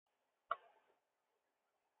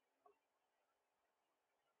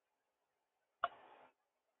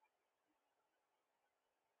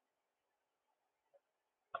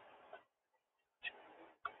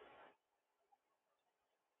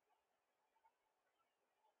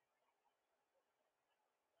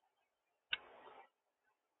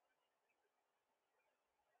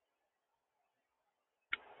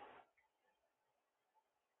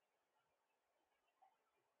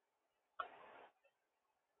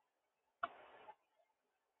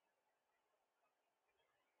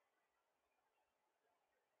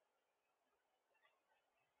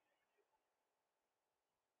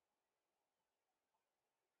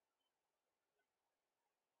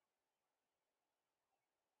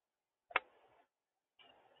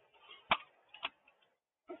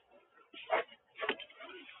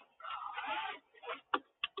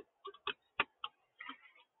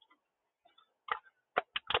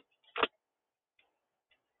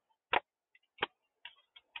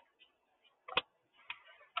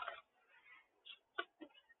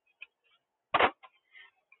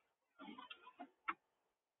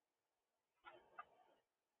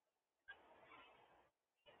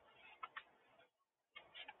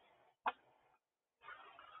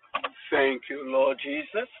Thank you, Lord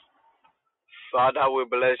Jesus. Father, we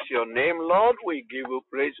bless your name, Lord. We give you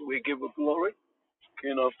praise. We give you glory.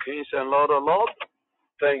 King of kings and Lord of lords.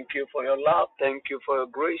 Thank you for your love. Thank you for your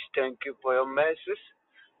grace. Thank you for your mercies.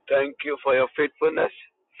 Thank you for your faithfulness.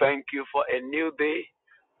 Thank you for a new day.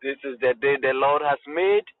 This is the day the Lord has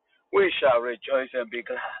made. We shall rejoice and be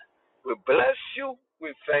glad. We bless you.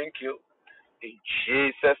 We thank you. In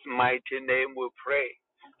Jesus' mighty name we pray.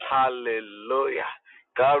 Hallelujah.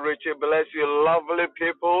 God richly bless you, lovely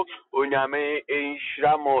people. Unyame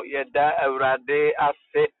Inshramo Yeda Evrade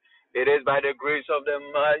Ase. It is by the grace of the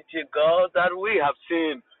mighty God that we have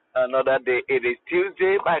seen another day. It is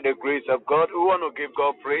Tuesday by the grace of God. We want to give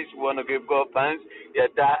God praise. We want to give God thanks.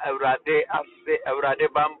 Yeda Evrade Ase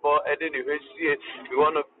Evrade Bambo Edini Hesi. We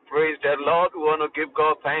want to praise the Lord. We want to give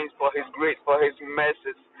God thanks for His grace, for His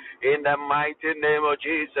mercies. In the mighty name of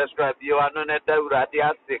Jesus Christ, you are known as the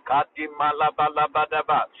Radiasi Kati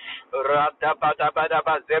Malabalabadaba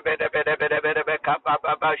Radabadabadaba Zebedebedebedebe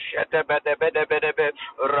Kapababa Shetebedebedebe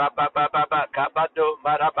Rabababa Kabado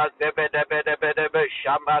Maraba Zebedebedebe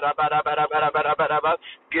Shamarabarabarabarabaraba.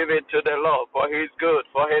 Give it to the Lord, for His good,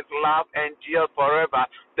 for His love endures forever.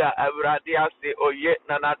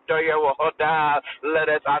 Let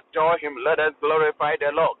us adore Him. Let us glorify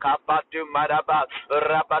the Lord. Kabadu maraba,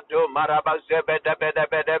 rabadu maraba,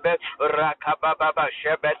 zebedebedebedebe, rakababa,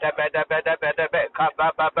 shebedebedebedebe,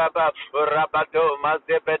 kababa, rabadu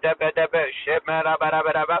mazebedebedebe,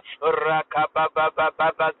 shemerabarabara,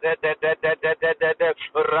 rakababa, zededededede,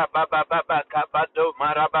 rababa, kabadu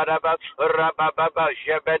marabaraba, rababa,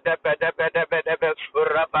 shebedebedebedebe,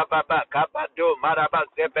 rababa, kabadu maraba,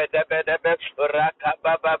 zebedebedebe,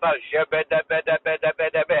 rakababa,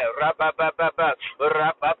 shebedebedebedebe, rababa,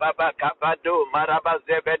 rababa, kabadu maraba,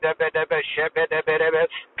 zebedebedebe, shebedebedebe.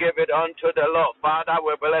 Give it unto the Lord. Father,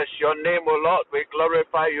 we bless your name, O Lord. We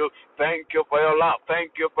glorify you. Thank you for your love.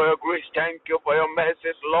 Thank you for your grace. Thank you for your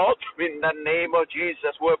mercies, Lord. In the name of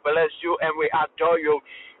Jesus, we bless you and we adore you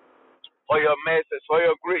for your mercies, for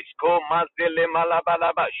your grace.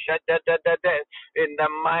 In the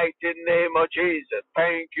mighty name of Jesus.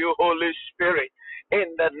 Thank you, Holy Spirit.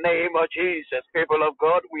 In the name of Jesus, people of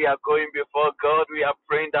God, we are going before God. We are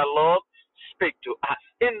praying the Lord. Speak to us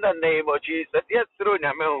in the name of Jesus. Yes, through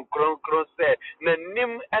Namen Kron said,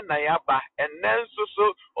 Nanim and Nayaba, and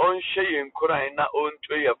Nansusu on Shayin Kuraina on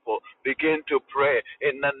Tuyafo. Begin to pray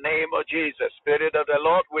in the name of Jesus. Spirit of the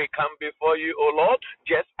Lord, we come before you, O Lord,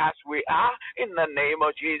 just as we are. In the name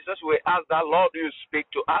of Jesus, we ask that, Lord, you speak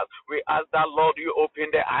to us. We ask that, Lord, you open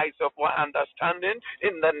the eyes of our understanding.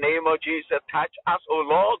 In the name of Jesus, touch us, O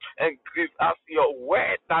Lord, and give us your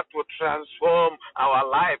word that will transform our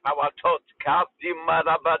life, our thoughts.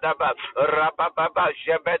 Marabadaba, Rabababa,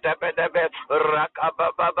 Jebedebedebe,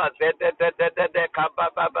 Rakababa, Zedededede,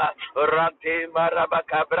 Kabababa, Rati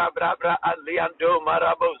Marabaka, Brabra, Aliando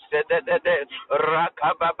Marabo, Zedede,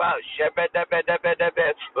 Rakababa,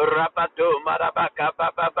 Jebedebedebe, Rabado Marabaka,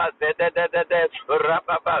 Baba, Zedede,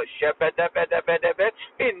 Rababa, Jebedebedebe,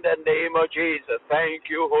 in the name of Jesus. Thank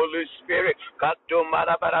you, Holy Spirit.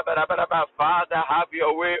 Father, have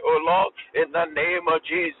your way, O Lord, in the name of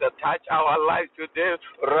Jesus. Touch our lives today.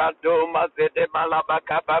 Radoma zede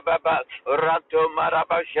malabaka baba. Radoma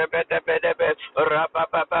raba shebedebedebe.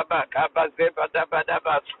 Rabababa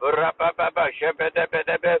kabazebadabadaba. Rabababa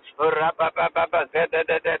shebedebedebe. Rabababa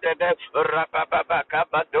zedededede. Rabababa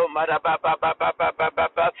kabadoma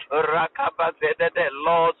rabababa. Rakabazedede.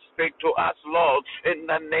 Lord, speak to us, Lord, in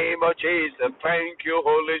the name of Jesus. Thank you,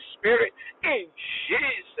 Holy Spirit, in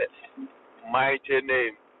Jesus' mighty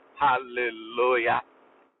name. Hallelujah.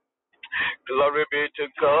 Glory be to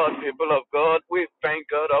God, people of God. We thank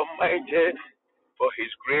God Almighty for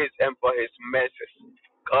His grace and for His mercies.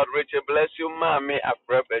 God richly bless you, Mami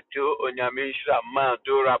Afrebetu Onyamisha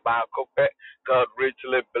Mandura Bakope. God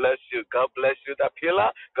richly bless you. God bless you, the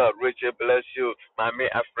pillar. God richly bless you, Mami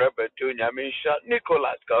Afrebetu Onyamisha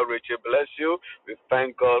Nicholas. God richly bless you. We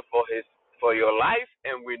thank God for your life,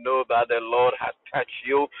 and we know that the Lord has touched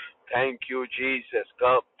you. Thank you, Jesus.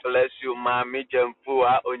 God bless you, Mami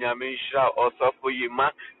Jemfua Onyamisha Osofuyima.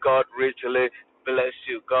 God richly bless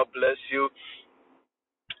you. God bless you,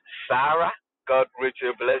 Sarah. God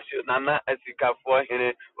richly bless you. Nana Esika for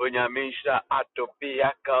him Onyamisha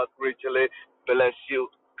Atopia. God richly bless you.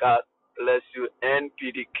 God bless you.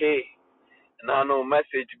 NPDK. Nano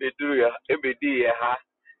message beduya ebedi ha.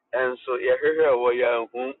 And so you hear what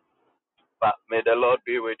you but may the Lord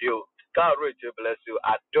be with you. God richly bless you.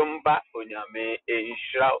 Atumba Unyame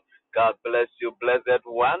Inshrao. God bless you, blessed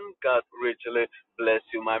one. God richly bless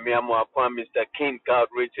you. My Mr. King, God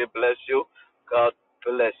richly bless you. God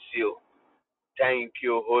bless you. Thank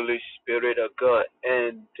you, Holy Spirit of God.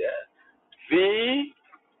 And V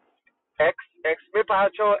X X me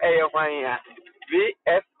pacho ehwanya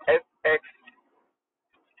VSSX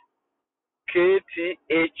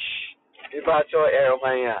KTH me pacho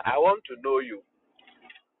ehwanya. I want to know you.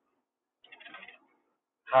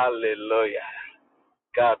 Hallelujah.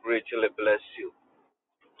 God richly bless you.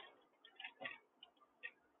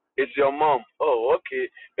 It's your mom. Oh, okay.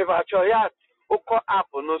 If I tell you, Oko app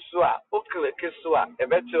no swa, click swa. I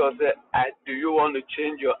bet you say, do you want to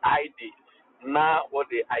change your ID? Now what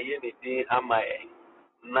the identity am I?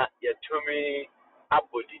 Na ya to me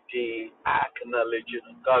abodidi acknowledge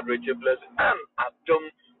God richly bless and Adam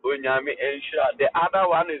Unyami Ensha. The other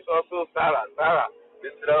one is also Sarah. Sarah,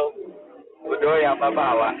 Mr. Udoya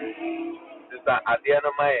Babawa. Sister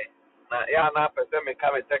Adiana Mae. Na ya na person me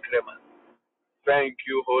come take them. Thank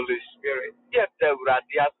you, Holy Spirit. Yes, I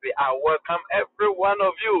welcome every one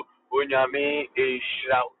of you. Unyami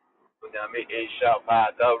Isha. Unyami Isha.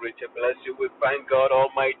 God, richly bless you. We thank God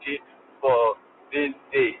Almighty for this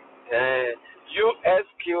day.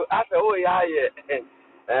 USQ. I said, oh, yeah, yeah.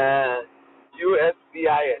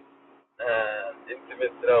 USCIS.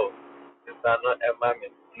 Intimate throat. It's not a mammy.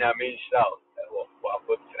 Unyami Isha.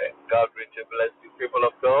 God, richly bless you, people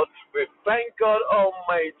of God. We thank God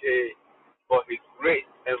Almighty for His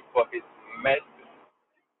grace and for His mercy.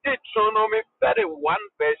 Deuteronomy 31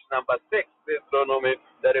 verse number 6. Deuteronomy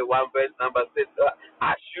 31 verse number 6.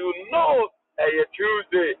 As you know,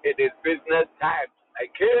 Tuesday it is business time.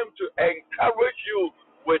 I came to encourage you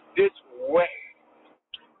with this word.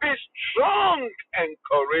 Be strong and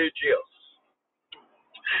courageous.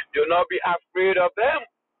 Do not be afraid of them.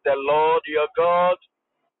 The Lord your God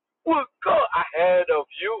will go ahead of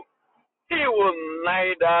you. He will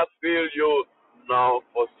neither fail you nor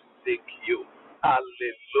forsake you.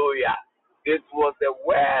 Hallelujah. This was a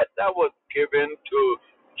word that was given to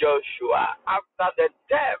Joshua after the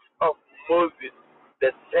death of Moses,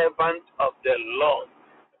 the servant of the Lord.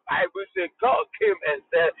 I will say God came and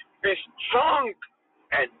said, be strong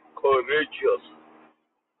and courageous.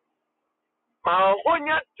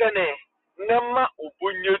 Mahonya tene nema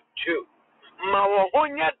ubunyu tu.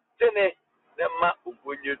 Mahonya tene nema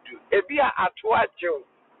ubunyu tu. Ebia atuacho.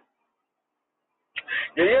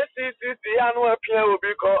 Yes, I know a piano will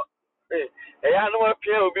be called. I know a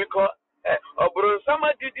piano will be called. Obron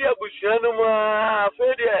sama didi abushanu ma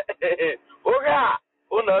fede. Oga,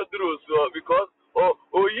 ona druso because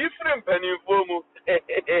Yifrim Penifomu.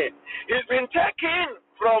 It's been taken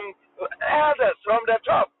from elders from the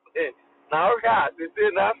top. Now, God, they say,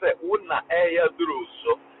 Una Eya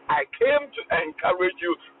Druso. I came to encourage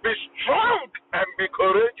you. Be strong and be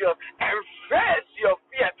courageous and face your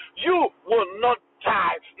fear. You will not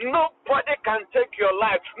die. Nobody can take your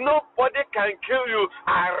life. Nobody can kill you.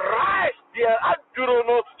 Arise, dear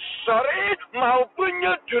Adurono. Sorry,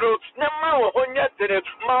 Maubunya Duru. Nama Honya Dere.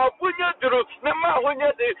 Maubunya Duru. Nama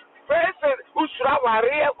Honya Dere. Faces Usra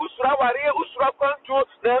Waria, Usra Control,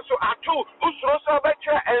 Nanso Atu, Usra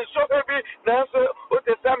Sabacha, and so heavy, Nanso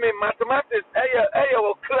Utesami mathematics,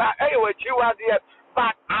 Ayo Kra, Ayo Chiwadia.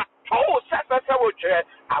 But I told Sasa,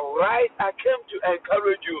 arise, I came to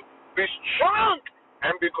encourage you. Be strong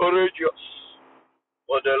and be courageous.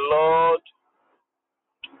 For the Lord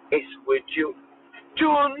is with you. Do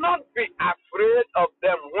not be afraid of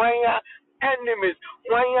them when your enemies,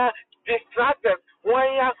 when your distracted,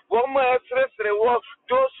 when your woman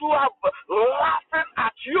those who are laughing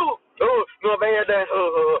at you. Oh, no,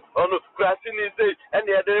 no, Grassing is there, and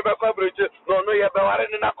the other coverage. No, you're better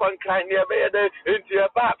than a conquer near the into your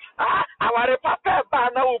back. Our papa,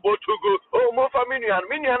 now, to go. Oh, more for Minion,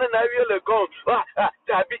 and I will go.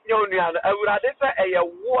 Tabitonian, I would have said a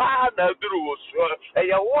one druce, a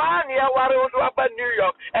 1 year warrow to New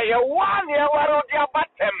York, a 1 year warrow to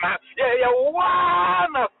Batema, a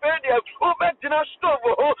one failure, Ubetina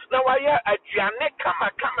Stovo, now I hear a Janet, come,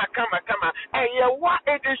 and you what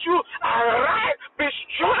it is you, arise, be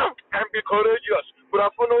strong and be courageous.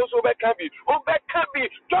 Brafonos Ubekabi,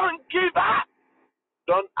 don't give up,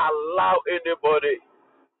 don't allow anybody.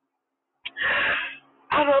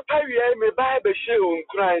 I don't pay me Bible show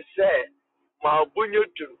Christ said, Ma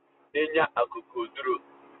bunyotu, Enya Akukudru.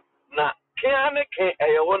 Na Kiane Ken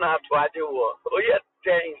Ayona Atwajo, or yet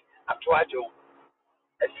saying Atwajo.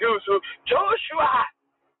 As you so Joshua,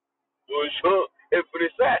 if we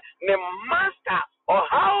say the master or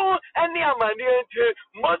how any amani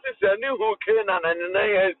Moses knew who came and I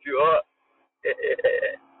you.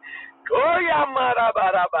 Koya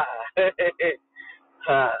Marabaraba.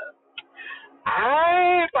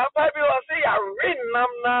 Papa, you are saying, I read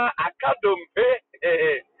Namna Akadumpe.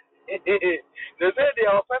 They say the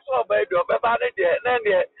officer by the Obabane, then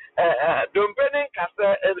the dumping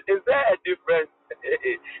Cassa, is there a difference?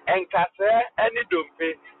 And Cassa, any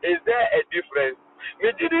dumping, is there a difference? Me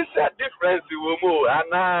didn't say difference,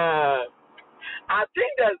 and I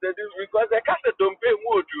think that's the difference because the Cassa don't pay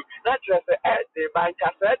more to not just the bank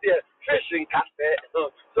Cassa, the fishing Cassa.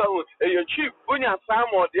 So, you cheap, when you're some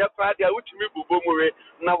or the Friday, which me bumure,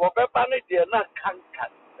 now Obabane, they're not can't.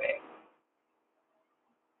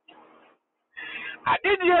 I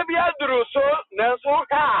did hear be a so, Nelson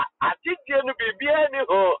car. I did hear to be any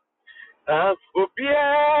ho. The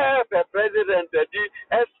president,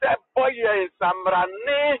 except for you in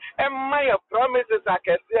Samrane, and my promises, I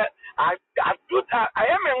can say, I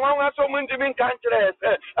am in one of so many countries.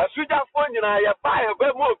 A Suja phone, I buy a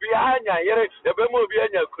bemo behind a bemo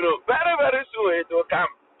behind your crew. Very, very soon it will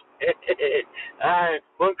come.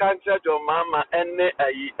 One can't tell your mama and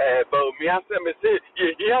Miasa me say,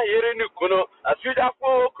 you hear in Kuno, a Suda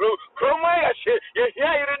for Chromaya, you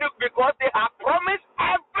hear in because they have promised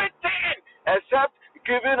everything except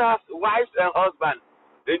giving us wives and husbands.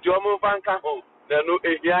 The Jomo Vanka home, the no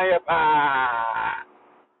Ehiaya pa.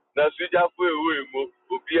 I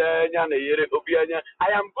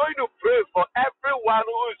am going to pray for everyone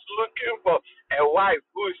who is looking for a wife,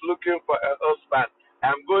 who is looking for a husband.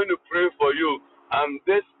 I'm going to pray for you on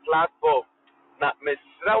this platform. Now,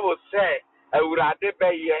 Mr. will say, Eurade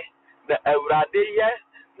Baye, the Eurade,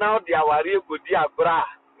 now the Awari Budia Bra,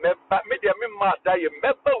 Media Mimata, you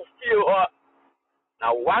never feel.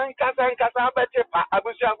 Now, one Kasan Kasabete,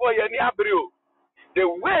 Abusha for Yani Abreu. The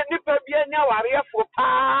way Nipa Bianya Waria for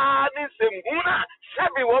Panis and Muna,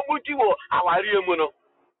 Sabi Wamujiwo, Awaria Muno.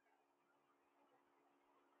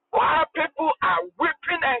 While people are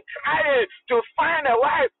weeping and crying to find a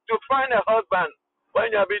wife, to find a husband,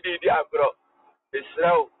 when you be the Diabro, it's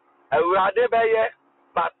so. I will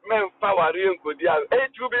but men power in good.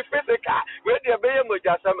 It will be physical. When the baby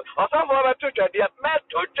Mujasam, or some other teacher, they have met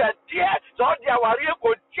teacher, dear, so the Awaria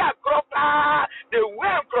could jack cropa, the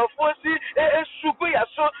way prophecy, Suguya,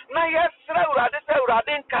 so Naya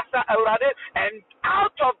Radin Casa, and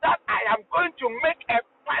out of that, I am going to make a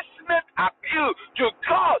passionate appeal to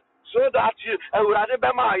God so that you,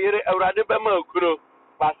 Auradebama, Auradebama, Kuro,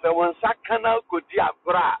 Pastor, one Sakana could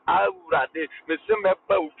diabra, Aurade, Missima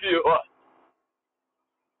Pau.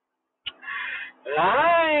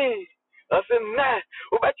 Aye, I said, nah,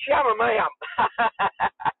 Ubachama Mayam.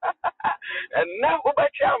 And now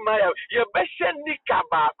Ubachama Mayam, you beshen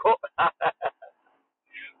Nikabako.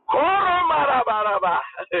 Koro Marabaraba.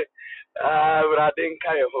 Radin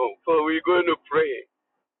Kayaho. So we're going to pray.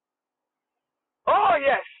 Oh,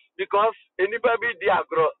 yes, because anybody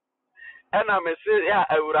diagro. And I'm a say, yeah,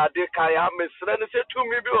 I would have Kaya, Miss Renner said to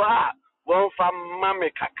me, one from Mammy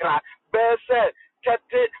Kakra, Bear said,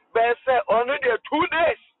 Bear said, only there 2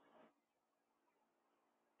 days.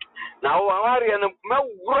 Now, I am a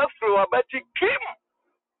through about Kim.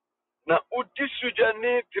 Now,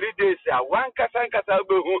 Udisujani 3 days. One Kasanka, now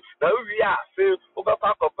we are saying,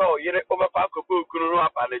 Overpaco, yet Overpaco, Kuno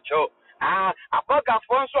Palicho. Ah, a bug of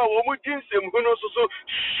Fonso, Womujin, Simhuno, so,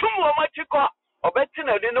 Sumo Machiko, or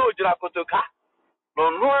Bettina, they know Jirakotoka. No,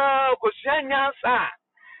 no, Kosianya,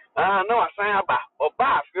 no, Asayaba, or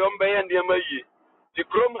Bath, Yombe and Yamayi. The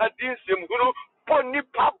Chrome had this, Simhuno, Pony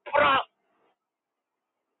Papra.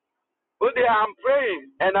 Oh, there I'm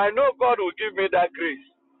praying, and I know God will give me that grace.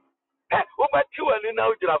 Over 2 and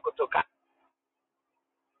now Jirakotoka.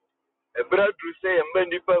 A brother to say, and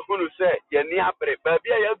many people who say, Yanni Abre,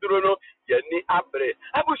 Baby Yadruno, Yanni Abre.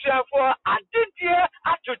 I was for I did here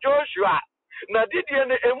after Joshua. Now, did you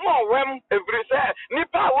a more when every say,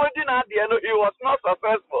 Nipa wasn't at the end, he was not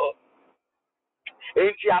successful.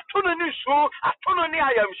 And she autonomy so, autonomy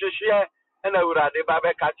I am share, and I would have the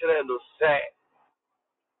Baba catcher and say,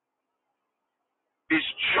 be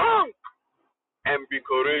strong and be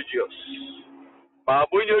courageous.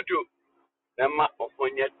 Babu, you do, the map of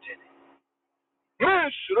one yet. I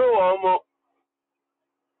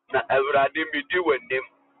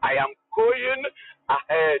am going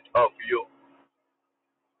ahead of you.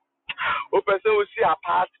 Who person will see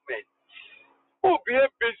apartment? Who be a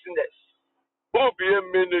business? Who be a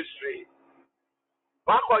ministry?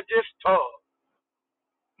 Bakoje store.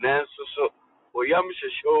 Nanso so. Oyam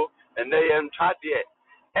show and they am tradie.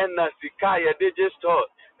 And na sikaya they just store.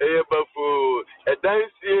 Ebafu. A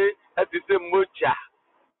dance at the mucha.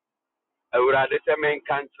 I would rather say men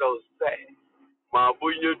cancel say.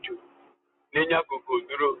 Mabunyutu. Ninya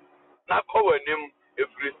Kukuduru. Nakowanim, if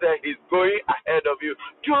we say he's going ahead of you,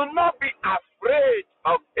 do not be afraid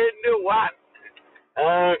of anyone.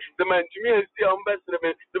 The man to me is the ambassador,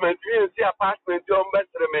 the man to me is the apartment, the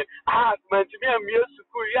ambassador. I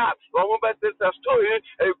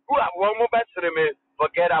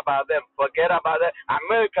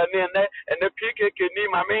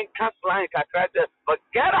my main line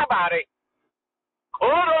forget about it.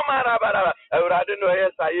 Oro marabara. Urade no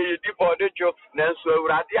yes I deep body joke. Nanso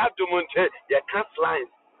urade adumunche ye line.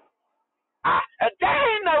 And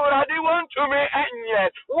then urade want to me and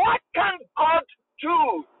yet what can God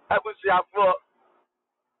do? I will say for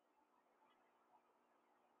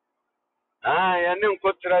I am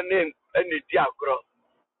kotra name any diagro.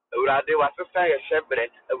 Urade was a fire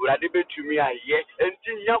shepherd, Urade betumi aye, and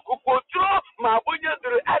Yakupotro, my bunya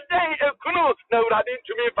through a day a canoe, no Radin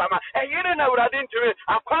to me, Fama, and you know Radin to me,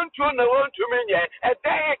 I can't do no one to me yet, a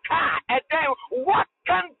day a car, a day, what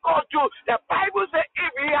can God do? The Bible says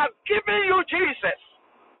if He has given you Jesus,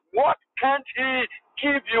 what can't He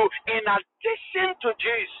give you in addition to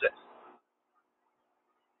Jesus?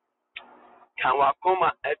 Can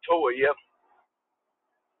Wakoma at all, yeah.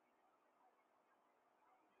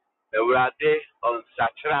 Urade on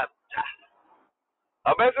Satrata.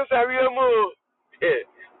 A better Sariamo.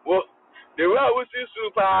 Well, the way I was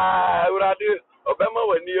super Urade, Obama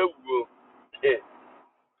when you go.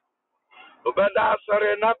 Obada,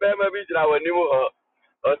 sorry, not Bama Vijra when you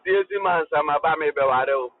or Tiesi man, some Abame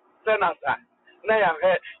Bewado. Senasa. Naya,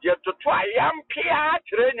 yet to try Kia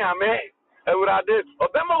Trena me. Urade,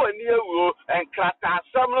 Obama when you and Krata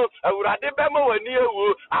Samno, Urade Bama when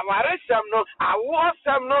you, Amare Samno, I was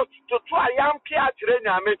Samno to try Kia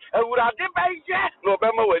Trena me, Urade Baye,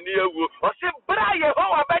 Nobama when you, or say Braille,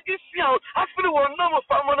 oh, I bet you see, after one number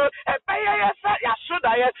family, a Baye, I should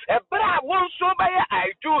I, a Bra won't so by I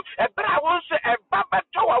do, a Bra won't say a Baba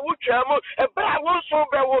Tower would travel, a Bra won't so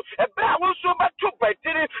by a Bra won't so by two by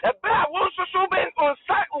three, a Bra won't so by on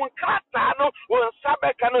site on Kratano, on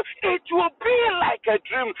Sabacano, it will be like a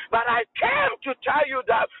dream, but I came to tell you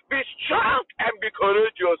that be strong and be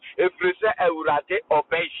courageous. If you say Urade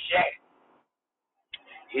obey,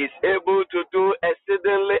 He's able to do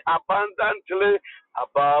exceedingly abundantly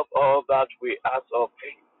above all that we ask of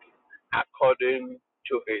Him, according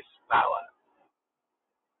to His power.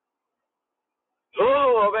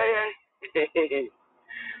 Oh, obey.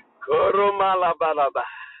 Koromalabalaba.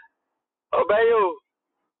 Obey you.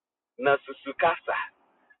 Nasusukasa.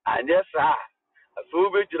 And yes, sir. A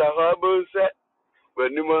full harbor set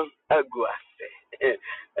when you must aguase.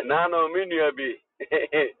 And now no mini be.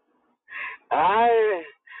 I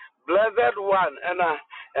blessed one, and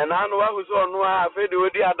I know who's on one. I feel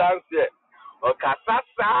the dance here. O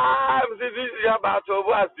Casasa, this is about to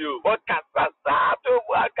was you. O Casasa, to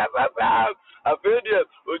Casasa. I feel it.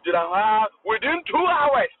 Within 2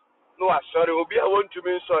 hours. No, I'm sorry. Obi, I want to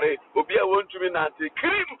be sorry. Obi, I want to be Nancy.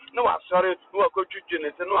 Cream. No, I'm sorry. No, I go to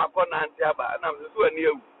Janice. No, I go Nancy. And I'm so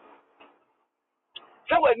near.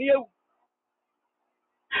 So near.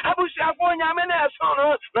 Abushafo nyamene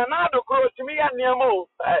sono na nado ko timi ya niamo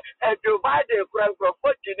Joe Biden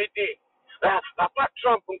opportunity Papa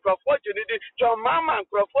Trump opportunity John Mama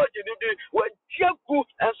opportunity wajiaku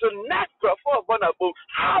and so next vulnerable.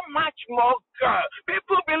 How much more God?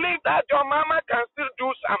 People believe that John Mama can still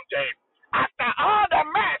do something after all the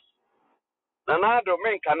mess. Nanado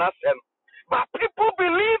men cannot send, but people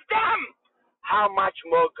believe them. How much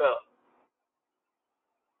more God?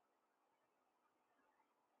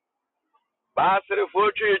 Basri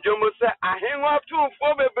Fortune Jumusa, I hang up to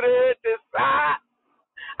for the bread.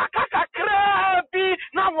 Akaka krabi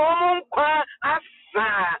na woman kwa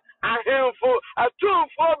asa. I hang for a 2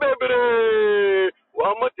 for baby.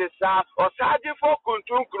 One more sa or Saji for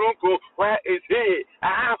Kuntun Krunku. Where is he?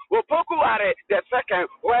 Opokuare, the second.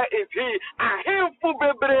 Where is he? I hang for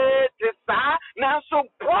baby. Now so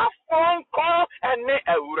phone call and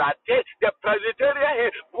Eurate, the Presbyterian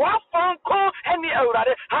here. Phone call and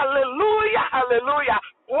Eurate. Hallelujah, hallelujah.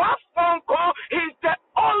 Phone call is the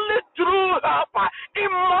only true helper,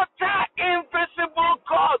 immortal, invisible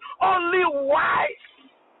God, only wise.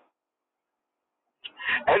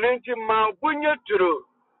 And then to my bunya true,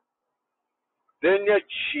 then you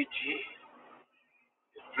cheat.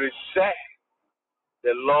 Say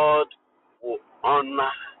the Lord will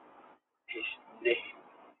honor His name.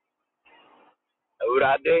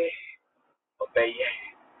 Urade obey.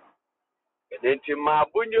 And then to my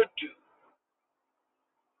bunya true,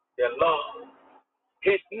 the Lord,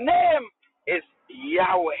 His name is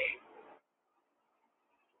Yahweh.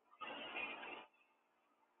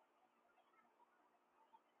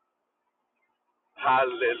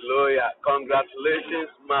 Hallelujah.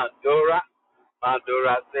 Congratulations, Madora.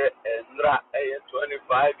 Madora said, Endra,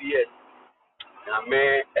 25 years.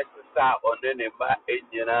 Name exercise on the neighbor,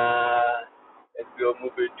 Ejina, if you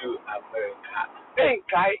move to America. Think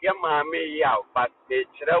I am mammy yaw, but the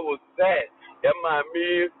will say,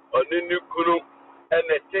 Yamami on the new crew, and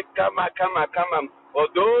the take come. For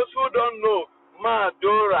those who don't know,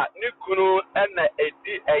 Madora Nikunu and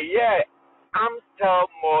a year Amstel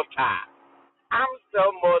Mortar.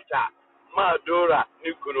 Amstel Mortar. Madora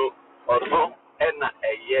Nikunu or no and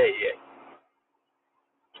a year.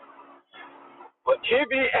 For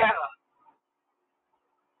GBL.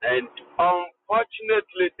 And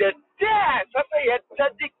unfortunately, the day such a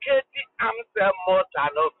dedicated Amstel Mortar.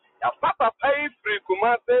 No, Papa pay free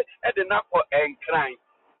Kumase and enough for Encline.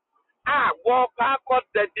 Walk out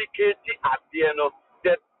dedicated at the end of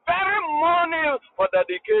the very morning for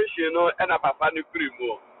dedication and a papa ni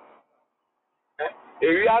primo.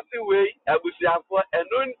 We have to wait, I will say for an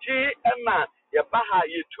unti and man, your baha,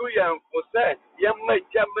 you too young for say, you may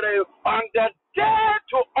jambre on the day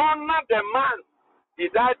to honor the man. He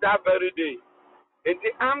died that very day. In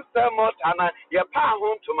the Amstel Mortana, your pa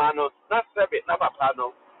home to mano, not seven, not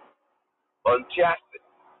pano. On just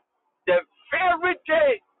the very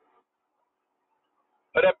day.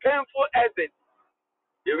 But a painful exit.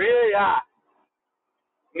 The way ya.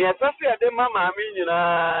 Me associate the mama mean ni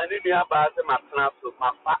about my class of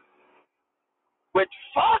my with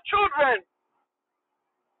 4 children.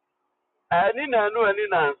 And in a no and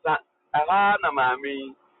in answer, na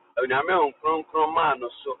mammy, and I'm on Cron man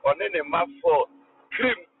so on any map for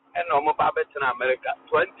cream and no Babette in America,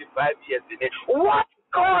 25 years in it. What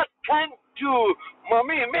God can do,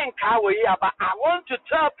 mommy, men cower here, but I want to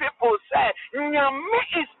tell people, say, Nyame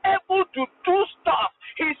is able to do stuff.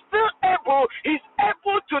 He's still able, he's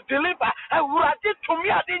able to deliver. And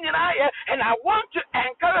I want to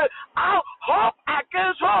encourage our hope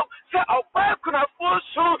against hope. Say, oh, where could I fall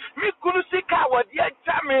so? Me couldn't see what the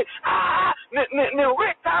examine. No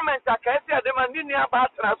retirement, I can't say the man in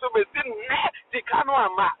about so we didn't see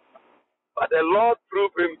Kanoama. But the Lord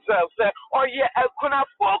proved himself, said, oh yeah, I could have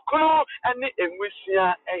spoken and the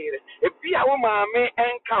Englishia air. If you are mammy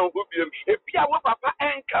and count with him, if you are papa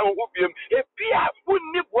and count with him, if you are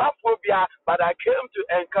wouldn't phobia, but I came to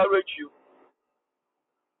encourage you.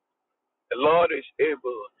 The Lord is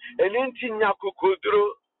able. And in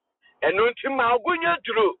Yakukudru, and until Magunya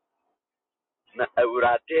drew. Na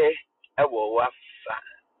Urate, a wafsa.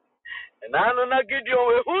 And I don't get you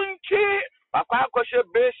a hunty. Papa kwashe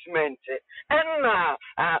basement enna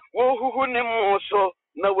wo huhu ne mo so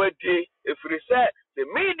na wadi efiri se the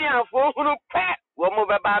media for hunu pe wo mo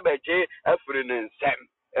beba beje afiri ne nsem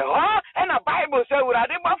and the Bible says we are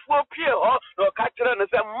able to appear no catcher and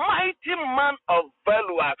say mighty man of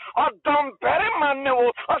value or dumb very man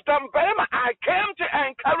or dumb very man. I came to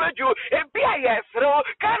encourage you if be a yes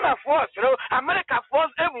kind of force America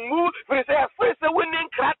force a move we say first winning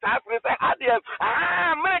crater we say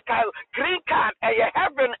America green card and you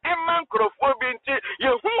heaven and man microphone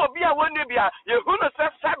you who be a one be you who no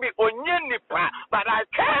sabi onye nipa but I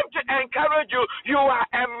came to encourage you. You are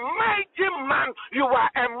a mighty man, you are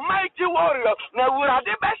a mighty warrior. Now we are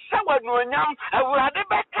the best shower no nyam, we are the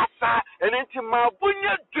best kasa and into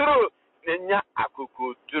mabunya duro nenya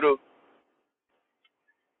akuku duro.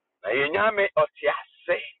 Na yenyame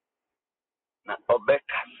otiase na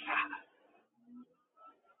obekasa.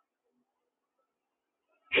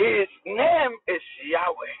 His name is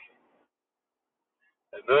Yahweh.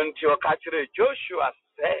 And until Joshua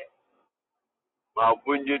said,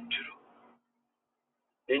 mabunya duro.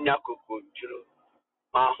 Nenya akuku duro.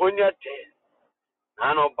 Mahonyate.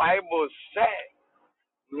 And the Bible says,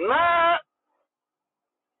 na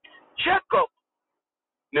Jacob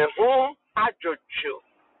neho ajocho.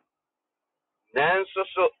 Then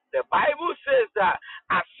so the Bible says that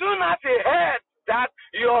as soon as he heard that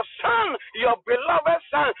your son, your beloved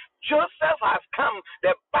son, Joseph has come,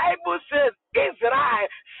 the Bible says Israel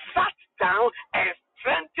sat down and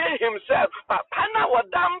strengthened himself. Papana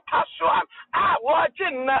wadam paswan.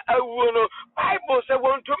 Watching Bible says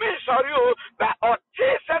want to me sorry, but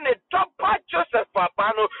Otis and the top Joseph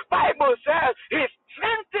Papano. Bible says he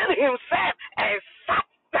strengthened himself and sat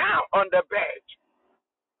down on the bed.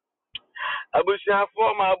 Abusia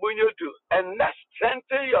form abunyotu and let's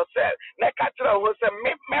strengthen yourself. Nekatra who say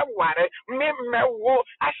me ware me wo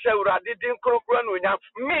ashawra didin krokro no nya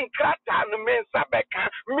me krata no me sabeka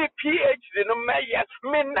me PhD no meye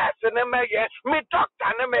me nurse no meye me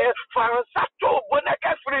doctor no meye fansato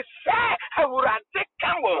bonaka free say awurade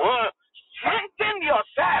kan wo strengthen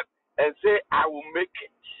yourself and say I will make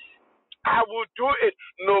it. I will do it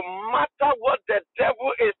no matter what the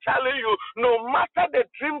devil is telling you, no matter the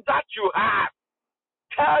dream that you have.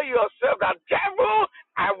 Tell yourself that devil,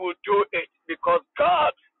 I will do it because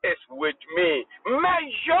God is with me.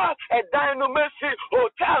 Measure a dynamistic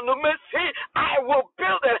hotel, no mercy. I will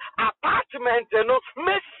build an apartment, no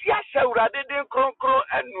mercy. I shall rather than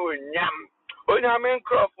and no yam. Onyamin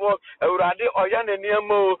Crawford, already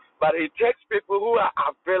but he takes people who are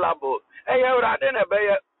available. And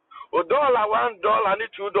 $1, $2,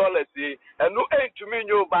 and no ain't to me,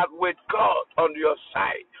 but with God on your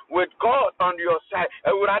side. With God on your side.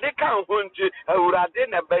 And Urade can't hunt you, and Urade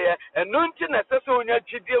Nebaya, and nothing necessary when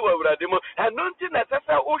you deal with Radimo, and nothing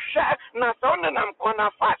necessary Usha, Nason and I'm gonna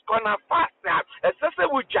fast now. A sessa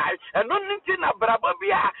would jive, and nothing a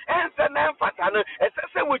Brababia, and Sanan Fatana, a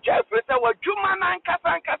sessa would jive, what Juman and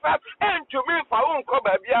Kasan, and to me for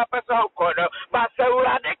Unkobabia Pesa Corner, but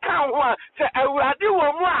Urade can't want, say Urade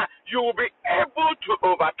Woma. You will be able to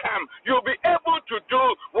overcome. You'll be able to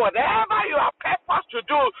do whatever you are purpose to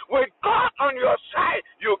do. With God on your side,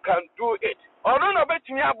 you can do it. And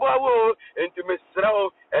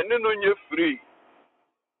then you're free.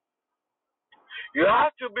 You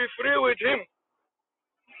have to be free with Him.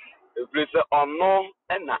 If it's unknown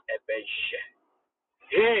and not a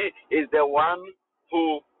He is the one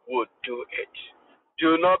who would do it.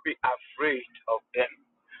 Do not be afraid of them.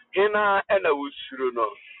 Hina and a wusuruno.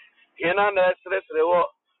 Hina na esresrewo.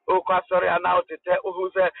 O sorry now to tell who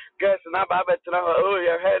said guess na babetra oh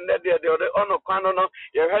your head the ono kwano no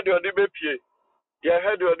your head the bepie. You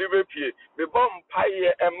heard your DBP, the bomb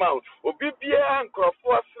pie amount, Obibia and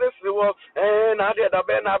Crawford Sresriwo, and Adia da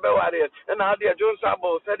Benabawari, and Adia Jones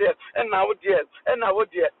Sabo said it, and now dear,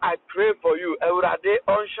 I pray for you, Eurade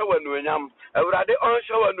on show and William, Eurade on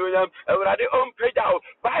show and William, Eurade on Peja,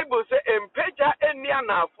 Bible say, and Peja and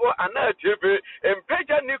Niana for an TV, and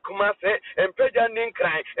Peja Nikumase, and Peja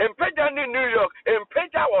Ninkrai, and Peja New York, and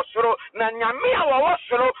Peja was so, Nanyamia was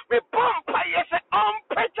so, me bomb pie on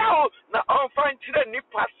Peja, na on find.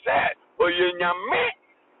 Nipa said, Oyanyame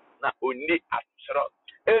na oni atro.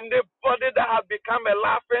 And the body that have become a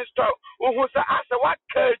laughing stock, who say, what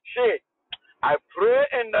I pray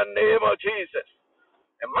in the name of Jesus.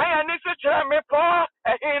 And my anisha me pa,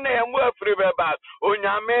 a hine and work free about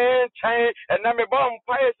Onyame chain, and na me bomb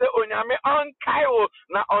fire say Onyame on Kyle,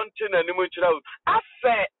 na on chin and mutual. I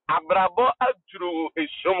say, Abrabo Adru is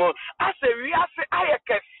someone. I say, we are say, I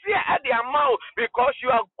can see at the amount because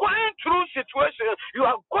you are going through situations, you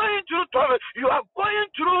are going through trouble, you are going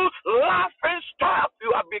through laughing stuff.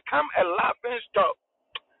 You have become a laughing stock.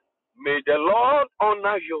 May the Lord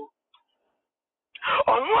honor you.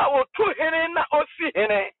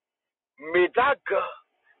 May that God,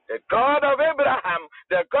 the God of Abraham,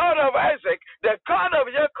 the God of Isaac, the God of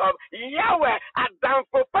Jacob, Yahweh, Adam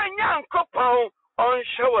for Panyan Kopon on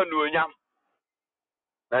Shawanunyam.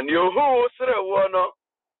 And you who say, Wono,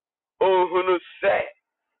 oh, who say,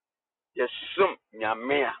 Yesum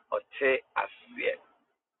Yamea or Te Asia.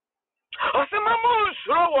 Osamamu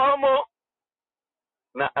Shrowomo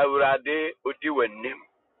na Aurade Udiwenim.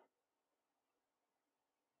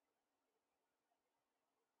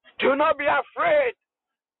 Do not be afraid,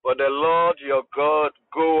 for the Lord your God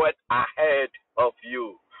goeth ahead of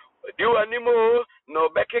you. Do anymore, no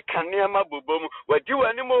Becky Kanyama Bubum, what do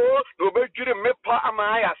anymore, no Becky Mepa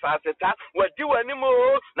Amaya Saseta, what do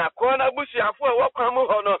anymore, Nakona Bushia for Wakamu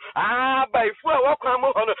Hono, by four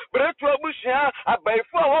Wakamu Hono, Bretua Bushia, by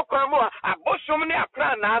four Wakamu, a Boshomnia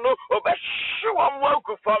Planano, or Beshuam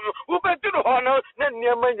Woku who bet to the honor, then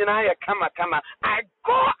near Manjana Kama. I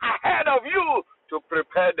go ahead of you to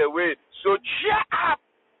prepare the way. So cheer up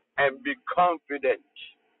and be confident.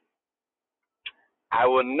 I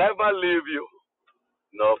will never leave you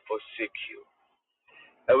nor forsake you.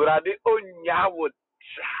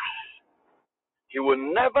 He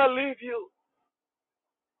will never leave you.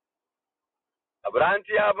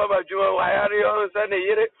 Abranti ababa juma wayari onsa ne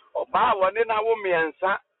yire oba woni na wo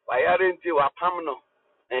miensa wayari nti wapamno.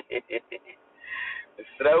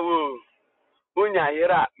 Srawu unya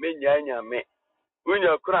yira menya nyame.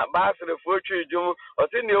 Unya kura basre fochu jum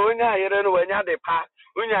otini unya yire no wanya de pa.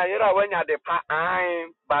 Unya yira wanya de pa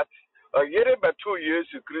but yire betu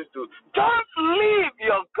Yesu Kristo. Don't leave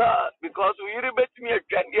your God because yire betimi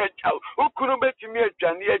adwane chao. Ukuru betimi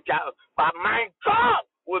adwane chao. But my God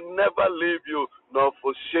will never leave you nor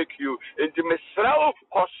forsake you. Intimisrao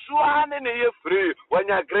kosuane ne ye free. When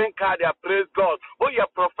your green card, you praise God. Oh, your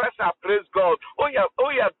professor, praise God. Oh,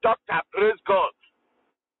 your doctor, praise God.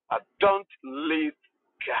 But don't leave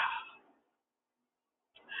God.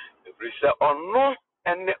 If we say, oh no,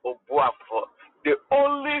 and the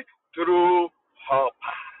only true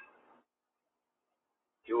helper.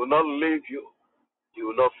 He will not leave you. He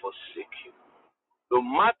will not forsake you. No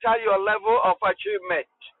matter your level of achievement,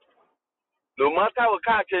 no matter what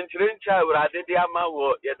kind of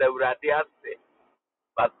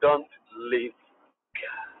but don't leave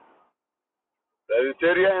God.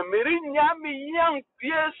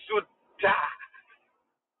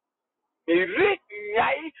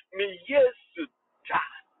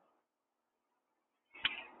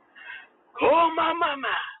 Oh, my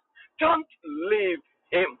mama, don't leave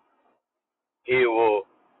him. He will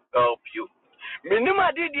help you.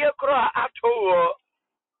 Minima did you cry at all?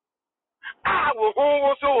 I will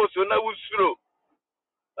also now through.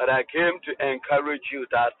 But I came to encourage you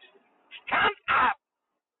that stand up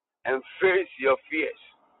and face your fears,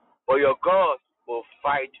 for your God will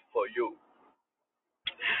fight for you.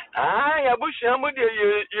 Yabushamudia,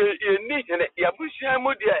 you need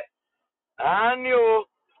Yabushamudia. Anyo,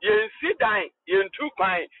 you sit down, you two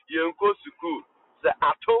pine, you go to school. The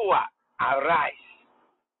Atoa, arise.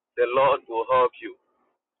 The Lord will help you.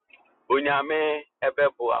 Unyame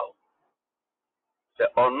ebeboa. The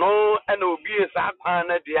ono and obi is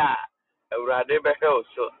akwana dia. Eurade behel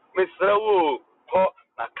so. Mr. Wu, ko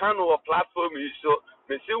makano platform is so.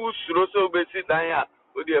 Mr. Wu so besi danya.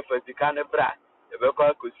 Udi efatikane bra.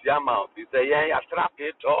 Ebeko kusiama. Bisa yen trap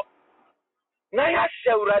it up. Na ya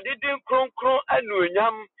shewrade din kronkron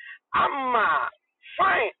anuonyam ama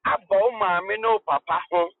fine abo ma me no papa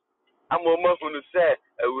ho. Amoma hunu se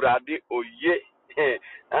Eurade oye.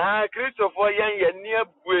 Christopher yan ni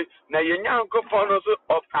abue na yenyankopon no so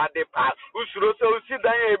opade pa usuro so usi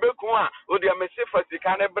dan ebeku a odi amese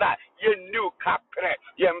fasika ne bra ye new kapre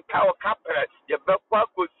ye mpa kapre ye bekwa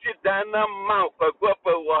kosi dan na ma kwagwa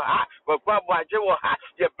pa wo ha kwagwa boaje wo ha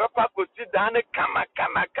ye bekwa kosi dan kama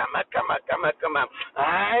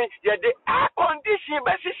ai ye de a condition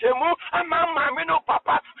be sisemu ama me no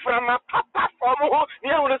papa from a papa from ho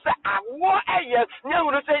ye wonu se awo eye ye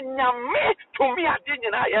wonu se nyame to me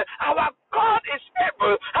our God is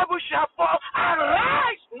able.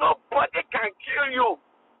 Arise. Nobody can kill you.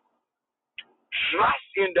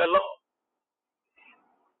 Trust in the Lord.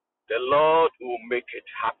 The Lord will make it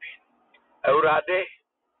happen. Eurade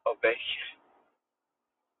obey.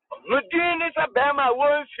 No din is a bema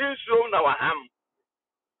won't see so now am.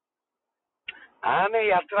 Ane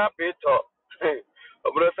ya trap it up.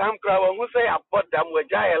 Obro Sam Crow who say I put them with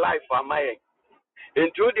jay life for my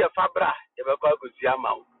into the fabra.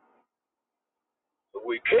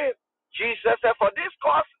 We came. Jesus said, for this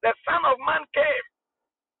cause the Son of Man came,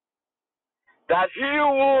 that he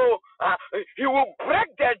will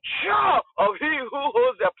break the jaw of he who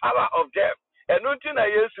holds the power of death. And nothing I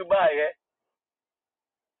used to buy.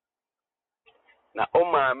 Na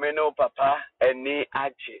oma meno papa eni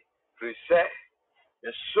aje. Prese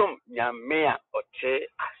the sum nyamea ote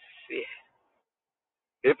ase.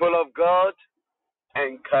 People of God,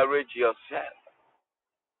 encourage yourself.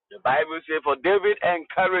 The Bible says for David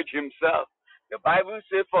encouraged himself. The Bible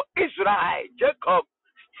says for Israel, Jacob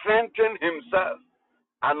strengthened himself.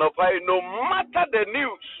 And no matter the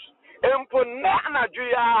news, it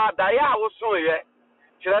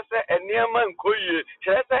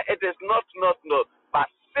is not, but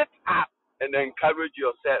sit up and encourage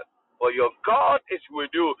yourself. For your God is with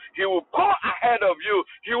you. He will go ahead of you.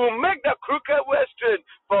 He will make the crooked way straight.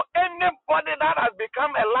 For anybody that has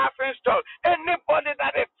become a laughing stock, anybody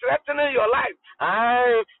that is threatening your life,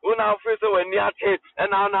 I will now face when you are and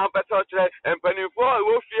now better and penny for I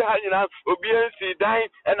will fear you know, obedience dying,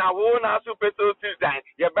 and I will now super so dying.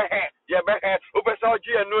 Your behead,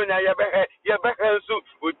 Ubesoji and Nuna, your behead, so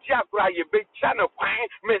would Jakra, your big channel,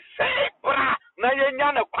 may say, bra. Anybody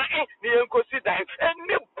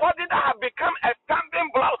that have become a stumbling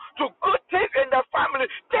block to good things in the family,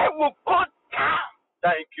 they will go down.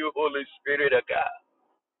 Thank you, Holy Spirit of God.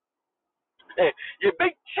 You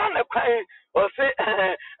big channel or say,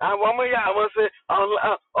 I will say,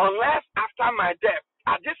 unless after my death,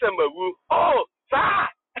 I December will, oh, sir.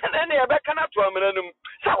 And then you back to a minute.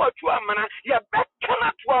 So what you are, man? You back to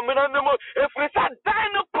a minute. If we said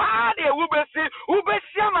dino party, we will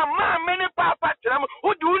see my man, many papa,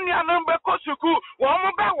 who do your number Kosuku,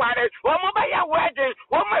 one more wedding, one more your wedding,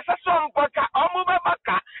 one more son, Baka, one more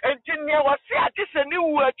Baka, and Jinia was here. This a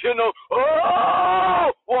new word, you know.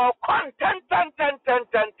 Oh, well, content, 10.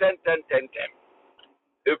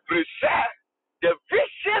 If we say the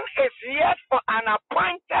vision is yet for an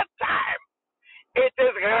appointed time. It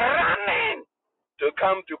is running to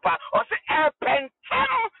come to pass. Or say, a pentam,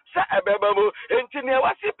 say, a babu, engineer,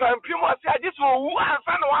 what's it, Pampium, what's it, this will once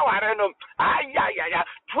and one,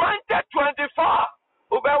 2024,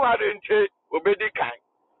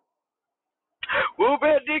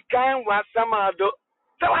 Ubedikan was some other.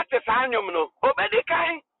 So what is Anyum no?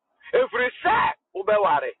 Ubedikan, if we say,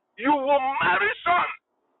 Ubeware, you will marry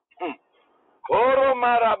some. Koro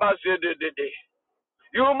Marabase de.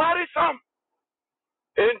 You will marry some.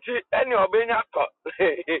 Enti eni obenya ko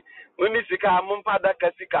oni sika ampa da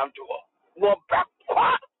kasika nto wo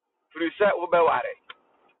bekwa free say wo beware.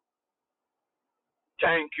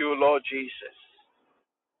 Thank you, Lord Jesus.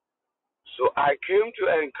 So I came to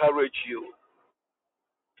encourage you.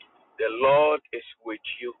 The Lord is with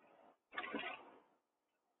you.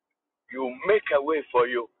 You make a way for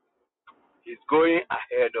you. He's going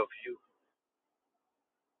ahead of you.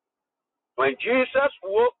 When Jesus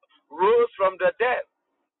rose from the dead,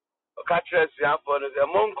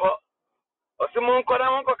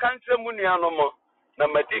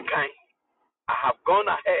 I have gone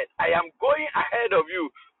ahead. I am going ahead of you.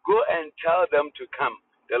 Go and tell them to come.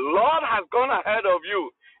 The Lord has gone ahead of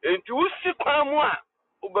you. Into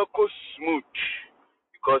smooth.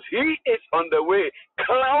 Because He is on the way,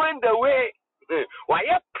 clearing the way. Why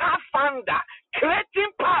a pathfinder,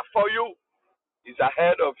 creating path for you. He's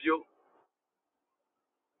ahead of you.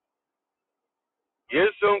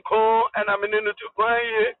 Yes, uncle, and I'm in to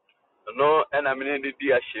quiet. No, and I'm in the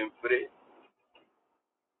dear shame free.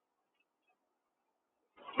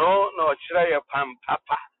 No, try a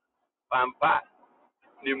pampa,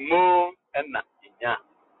 the moon, and Natina.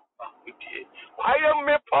 Why am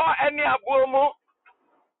I poor any abomo?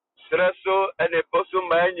 Stresso and a possum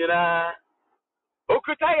manina.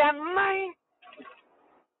 Okutaya nine.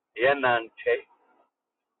 Yanante.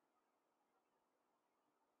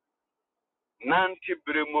 Nanti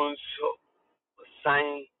Brimunso,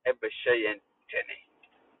 sign a Beshayan Tenny.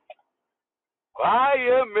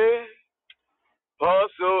 Quiet me,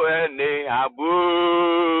 Posso any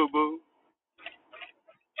abubu.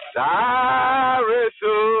 Sorry,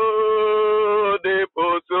 so de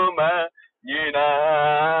Posuma, Nina.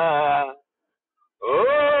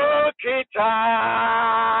 Oh, Kita,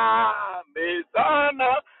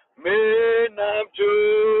 Misana, Menam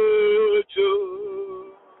Chuchu.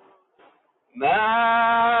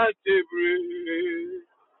 Not to breathe.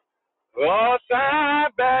 Oh,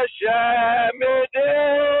 Sabasha Mede.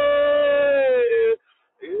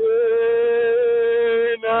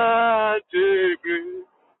 Not to breathe.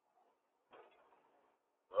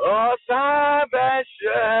 Oh,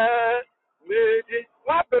 Sabasha Mede.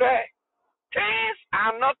 What bread? Things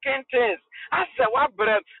are knocking things. I said, what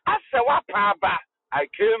bread? I said, what power? I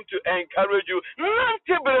came to encourage you.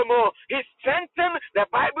 He strengthened. The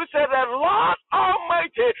Bible says the Lord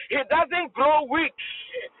Almighty, He doesn't grow weak.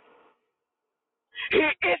 He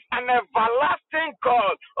is an everlasting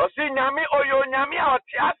God.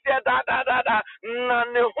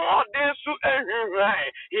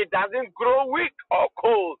 He doesn't grow weak or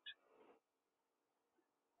cold.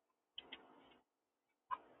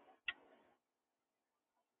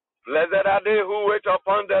 Blessed are they who wait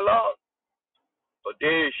upon the Lord, for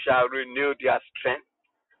they shall renew their strength.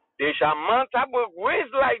 They shall mount up with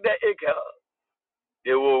wings like the eagle.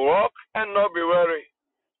 They will walk and not be weary.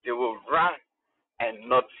 They will run and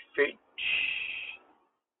not faint.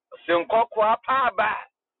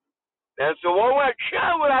 And so I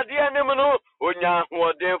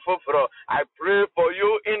pray for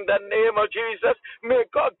you in the name of Jesus. May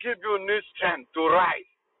God give you new strength to rise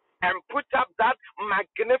and put up that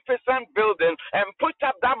magnificent building and put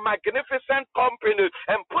up that magnificent company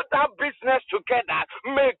and put that business together.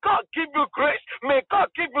 May God give you grace. May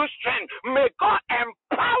God give you strength. May God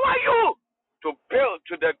empower you to build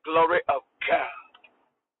to the glory of God.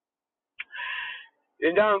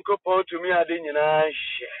 In the uncle to me, I didn't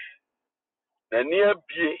share. The near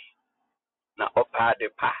be na opa de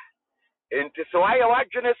pa. Into so I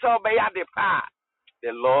want you to obey the pa.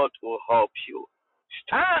 The Lord will help you.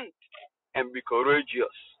 Stand and be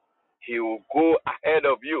courageous. He will go ahead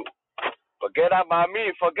of you. Forget about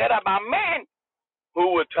me. Forget about men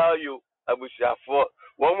who will tell you, I wish I for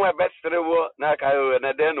one more best the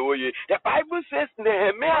Bible says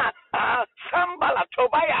Nehemiah, Sambala,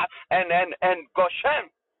 Tobiah, and Goshen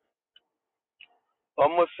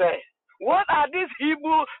almost say, what are these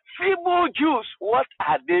feeble Jews? What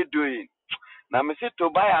are they doing? Now, me see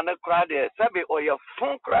Tobiah and the crowd there. Say, or your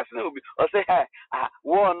phone crash no be. Or say, hey,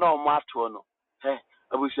 war no matter no. Hey,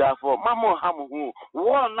 I wish I for Mamo Hamu.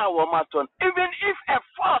 War now war matter. Even if a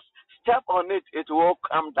force step on it, it will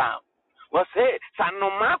come down. Was say, san no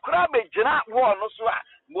makra be jina war no swa.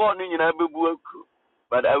 War ni na bebuaku.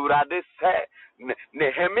 But I would rather say,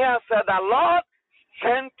 Nehemiah said, the Lord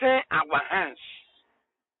strengthen our hands.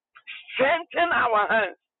 Strengthen our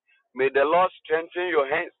hands. May the Lord strengthen your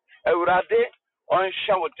hands. Eurade on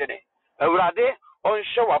shawtene. Eurade on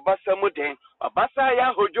shawabasa muden. Abasa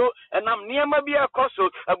ya hojo and am niema bi akoso.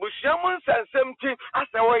 Abushamun sansempti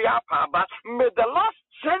asawa ya paba. May the Lord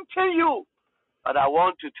strengthen you. But I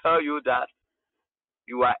want to tell you that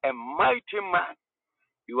you are a mighty man.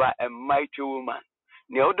 You are a mighty woman.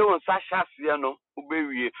 ne odo nsasha ase no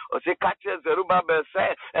ubewie o se kache Zerubbabel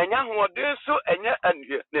say enya hoɔden so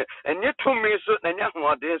enye tumi so enya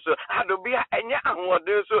hoɔden so adobia enya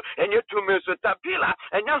hoɔden so enye tumi so tapila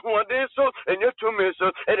enya hoɔden so enye tumi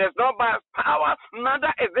so it is not by power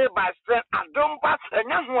neither is it by strength adompa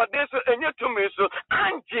enya hoɔden so enye tumi so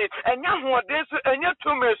anji enya hoɔden so enye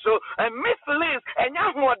tumi so and Miss Liz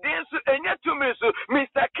enya hoɔden so enye tumi so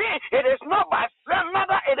Mr. King it is not by strength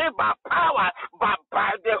neither it is by power but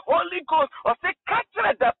by the Holy Ghost or say catch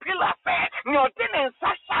the pillar fair no didn't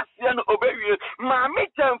sasha obey Mami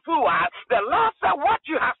Temfua the Lord said what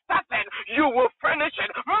you have started you will finish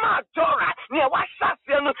it Madora near what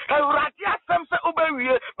Shasian Radia Samsa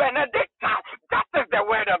obey Benedicta that is the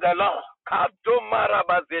word of the Lord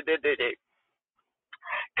Kadomarabazede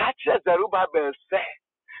catch Zerubbabel said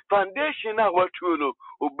foundation what you know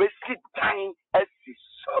obesi time as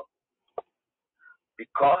so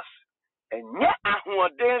because enye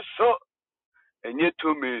ahoɔden so enye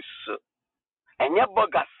tumi so enye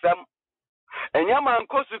bogasem enye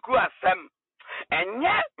mankosuku asem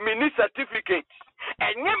enye mini certificate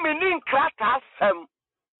enye mini nkrata asem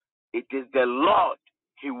it is the Lord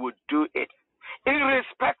he would do it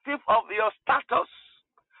irrespective of your status.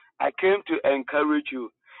 I came to encourage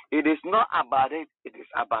you. It is not about it, it is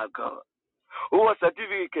about God. Who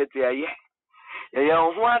certificate ye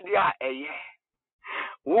ho ade a eye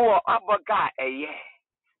wo aboga eye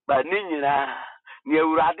but ninyina ne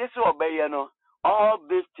urade so obeye no all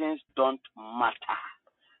these things don't matter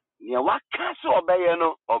ne waka so obeye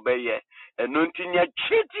no obeye eno ntinya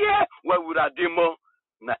chidie wa urade mo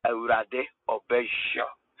na urade obesho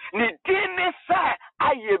ni dini sa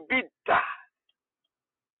ayebida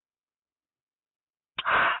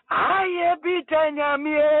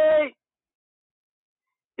nyamie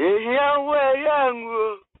ehia we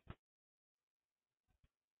yangu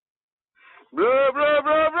bro bro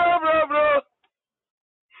bro bro bro bro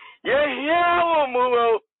yehia wo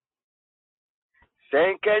mu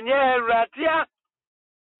senkenye ratia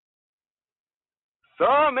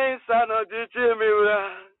so me sano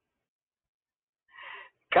jichimiwa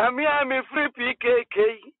kamia mi free PKK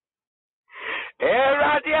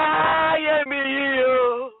radia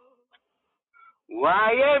yemiyo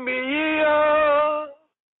wa yemiyo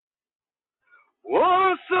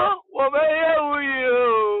woso wobeye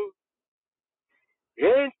uyo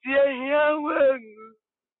entie hiawengu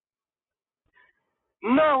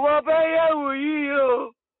na wobeye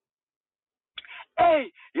uyo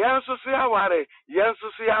hey yansusu yaware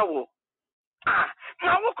yansusu yawo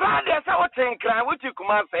na wo kwa de sa wo tenkran wo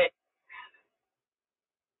tikuma fe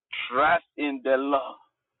trust in the Lord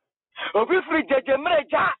obi free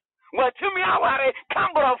jejemreja watumi aware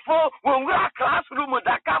kambrofo wonwura classroom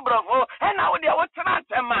da kambrofo ena wo de wo tena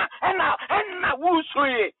tema ena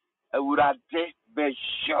wusuye awurade be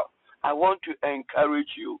sure. I want to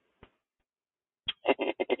encourage you.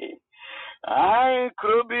 I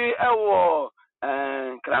krobi ewo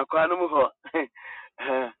krakwanu mu ho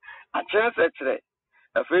a chance etre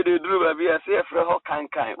afede duru ba bia se efre ho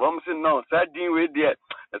kankan wom se no sadin we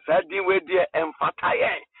die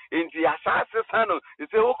emfataye inti asase sano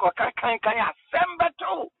se wo ko kankan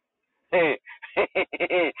asembeto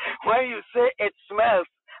when you say it smells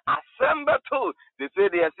asembeto they say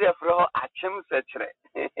they say efre ho achem setre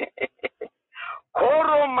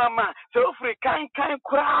koro mama so free kankan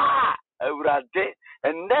kura awurade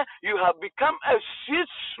and then you have become a sweet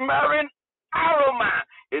smelling aroma.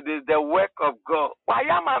 It is the work of God. Why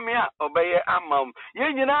am I here? Obey amam.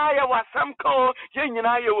 Yenyina ya wasamko.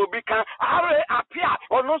 Yenyina ya wobika. Are apia.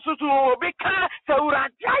 Ono susu wobika. Se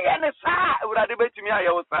uradia ya nesa. Uradi betumi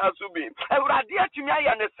ya wasa subi. Uradia tumi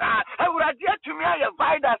ya nesa. Uradia tumi ya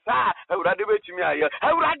vaida sa. Uradi betumi ya.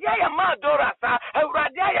 Uradia ya madora sa.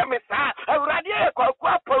 Uradia ya mesa. Uradia ya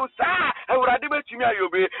kwa pausa. Uradi betumi ya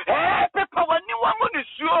yobe. Pepa wani wamu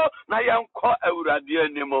nisio na yanko uradia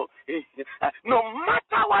nimo. No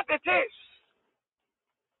matter what it is,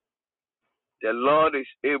 the Lord is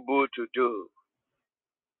able to do.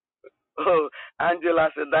 Oh, Angela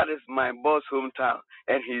said that is my boss' hometown,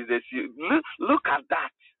 and he's the CEO. Look at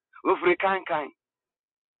that. Ufrikankan.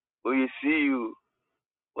 We see you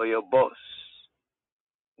for your boss.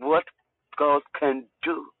 What God can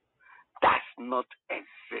do does not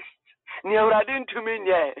exist. Niauradin to me,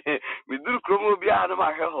 yeah. We do chromo bia no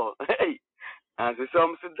maho. Hey. And so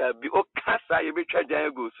some said that be okasa you be try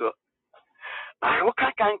go so. I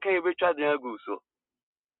can you be try go so.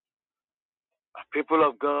 People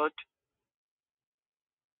of God,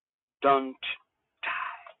 don't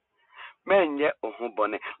die. Men ye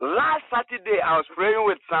ohubone. Last Saturday I was praying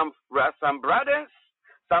with some brothers,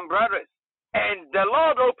 and the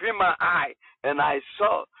Lord opened my eye. and I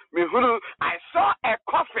saw a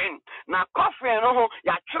coffin. Now coffin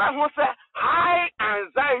ya try ho say high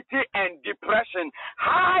anxiety and depression.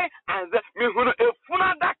 High anxiety mihunu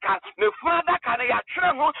efuna daka na ya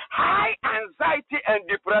try ho high anxiety and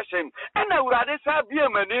depression. And urade sa bia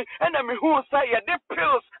mani and mihu say ya de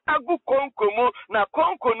pills agu konkomo na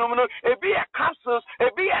konkono no ebi ya capsules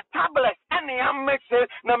ebi ya tablets and ya mix it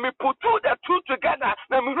na me put the two together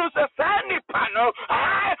na mihu say sani pano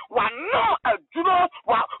I wano aduro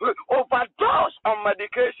wa overdose on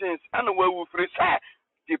medications and we will free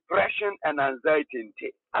depression and anxiety.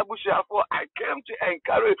 Abushako, I came to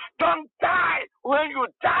encourage, don't die. When you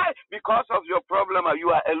die because of your problem, you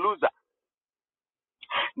are a loser.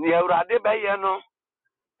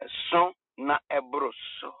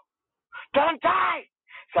 Don't die.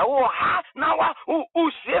 So now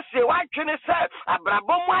see why can I say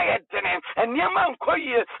Abrabom and Yaman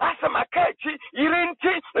Koye Asamakachi,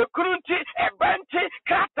 Irinti, Kurunti, Ebanti,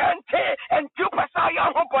 Katante, and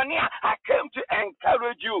Tupasaya Hoponia. I came to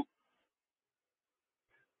encourage you.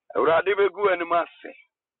 Radibegu and Mercy.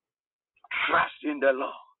 Trust in the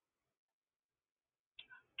Lord.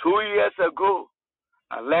 2 years ago,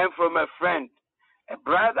 I learned from a friend, a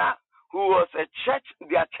brother who was their church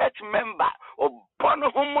member of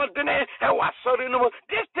Bono Homodene and was sorry no.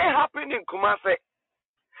 This thing happened in Kumasi.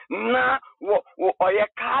 Na oye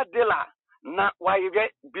car dealer, na why you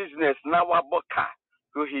get business, na waboka.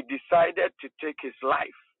 So he decided to take his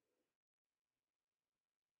life.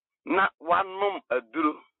 Na one mum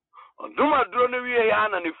aduru. Duma duro no wie ya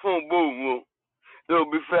na ni phone boom.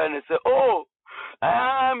 They'll be friend and say, oh,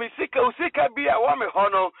 me sika be a woman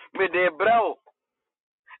hono me de brow.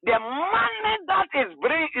 The money that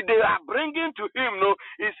they are bringing to him,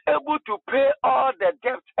 is able to pay all the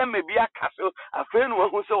debt and maybe a castle. A friend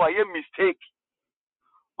who saw a mistake.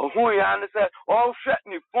 Who you answer, all shut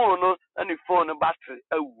the phone and the phone battery.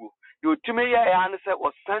 You to me, I answer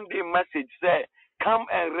was Sunday message say, come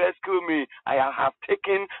and rescue me. I have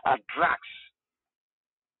taken a drugs.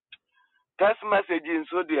 Text message in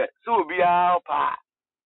so dear, so be our pa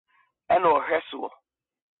and or hustle.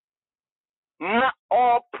 Not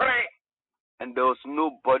all pray. And there was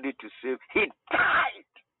nobody to save. He died.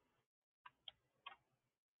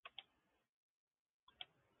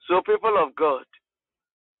 So people of God,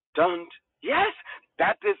 don't. Yes,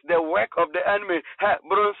 that is the work of the enemy.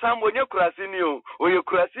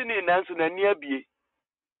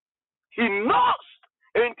 He knows.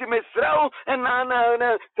 Intimacy and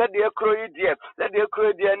Nana said the croy dear, let the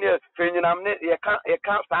croy dear near Finam, you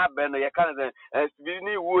can't stop and you can't be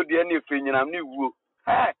new wood any Finam new woo.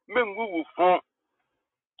 Hey, men woo phone.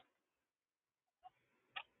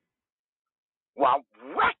 While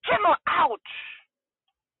working out.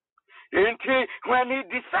 When he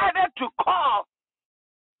decided to call,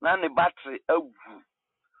 Nanny battery, oh,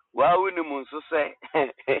 well, we no so say,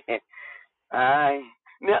 I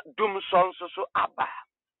doom sons so abba.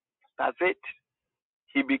 That's it.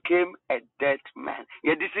 He became a dead man.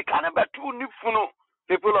 Yeah, this is kind of a true nifuno.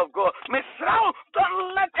 People of God, Miss Rao,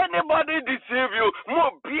 don't let anybody deceive you.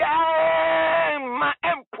 Mo bien ma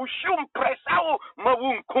empushum presao ma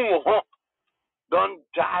wunku. Don't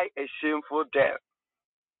die a shameful death.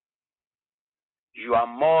 You are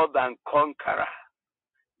more than conqueror.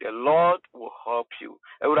 The Lord will help you.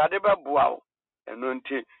 Euradeba buao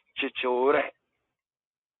enonti chichore.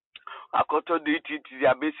 Akoto diti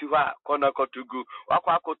abesi wa kona kotugu.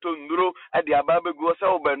 Wako akoto nduro adi ababe guosa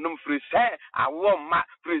obenum frise awoma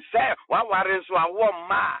frise wa wareso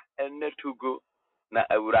awoma enetugo na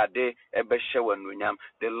eurade ebeshe wanunyam.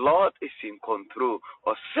 The Lord is in control.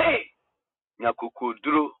 Or say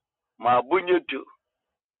nyakukuduro mabunyedu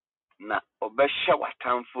na obeshe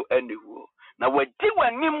watamfu anywho. Na wadi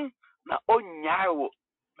wanim na onyawo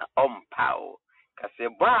na ompao. Kase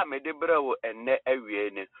ba medebrewo ene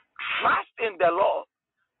ewiene. Trust in the Lord.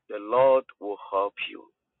 The Lord will help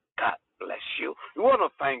you. God bless you. We want to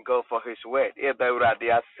thank God for his word.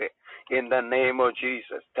 In the name of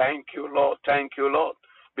Jesus. Thank you, Lord. Thank you, Lord.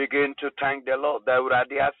 Begin to thank the Lord. Give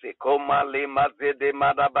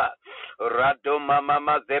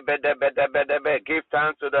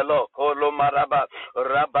thanks to the Lord. Kolo maraba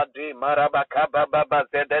rabadi maraba kababa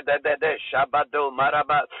zededede shabado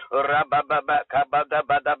maraba rababa kabada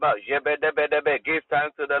badaba jebedebedebe. Give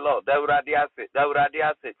thanks to the Lord.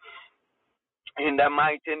 Dauradiase. In the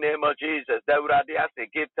mighty name of Jesus,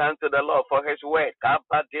 give thanks to the Lord for his word.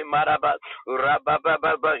 Kapati maraba,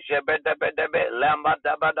 rabababa, jebedebedebe,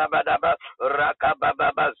 lamadabadabadaba,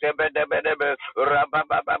 rakabababa, jebedebedebe,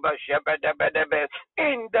 rabababa, jebedebedebe.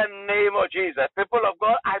 In the name of Jesus, people of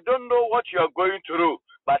God, I don't know what you are going through.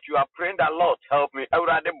 but you are praying that Lord help me.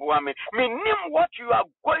 Meaning what you are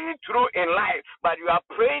going through in life, but you are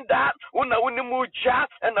praying that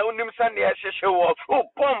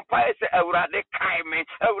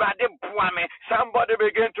somebody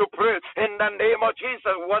begin to pray in the name of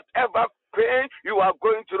Jesus. Whatever pain you are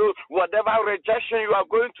going through, whatever rejection you are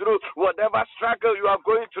going through, whatever struggle you are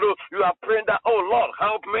going through, you are praying that, oh Lord,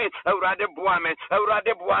 help me.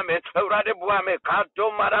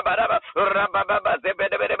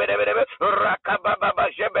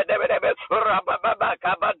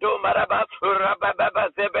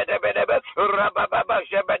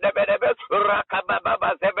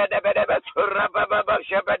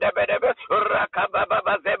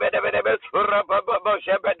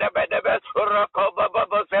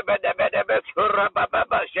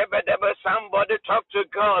 Somebody talk to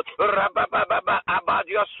God about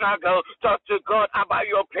your struggle. Talk to God about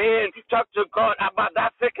your pain. Talk to God about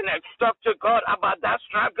that sickness. Talk to God about that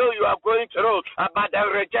struggle you are going through, about the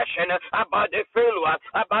rejection, about the failure,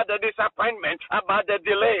 about the disappointment, about the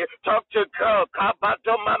delay. Talk to God.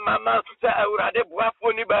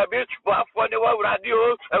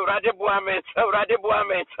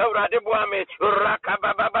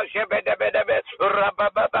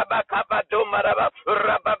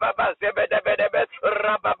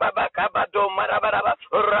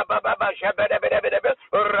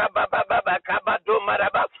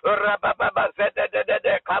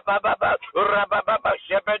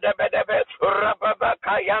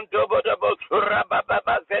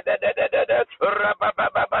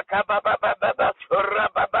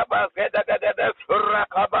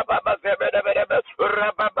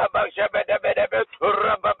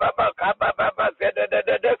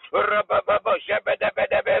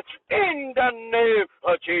 In the name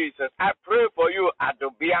of Jesus, I pray for you,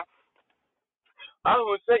 Adobia. I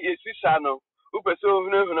will say, yes, Shano, who pursue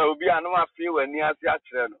no be an one feel when near the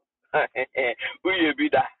will be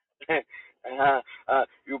that?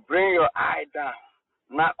 You bring your eye down,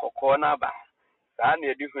 not corner by.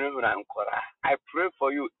 I pray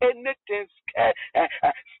for you. Anything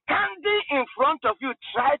standing in front of you,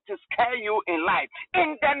 try to scare you in life.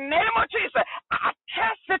 In the name of Jesus, I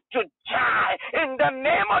cast it to die. In the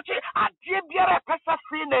name of Jesus,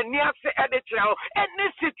 any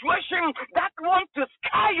situation that wants to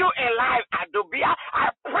scare you in life, I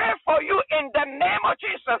pray for you in the name of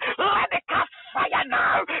Jesus. Let it catch fire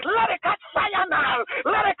now. Let it catch fire now.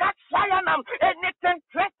 Let it catch fire now. Anything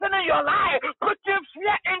threatening your life, put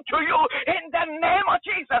fear into you in the name of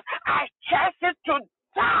Jesus. I cast it to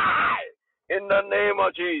die in the name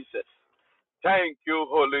of Jesus. Thank you,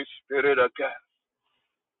 Holy Spirit of God.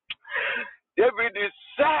 David is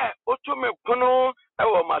said, Otume Puno,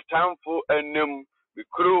 our Matamfo and Nim,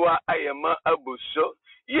 Bikruwa, Ayama Abuso,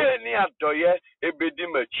 ye ni adoye,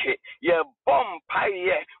 ebedimache, ye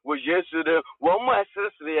bompaye, was yesterday, one more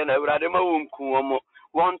sister and a radima wunkuomo.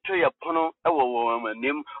 Want to your pono, a woman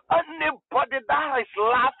name. Anybody that is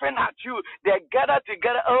laughing at you, they gather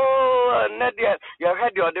together. Oh, Nadia, you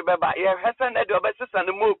heard your debaba, you have your best and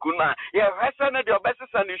the mukuna, you have your best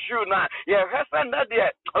and the shoe now, you have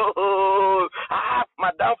Nadia. Oh,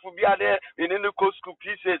 Madame Fubia there in the coast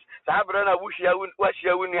pieces. Sabrina Wushia,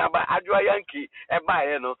 Washia Winia by Adua Yankee, and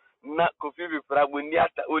by not Kofi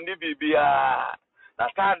Prabunyata, Unibibia.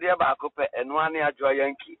 Natadia Bakope and one Adua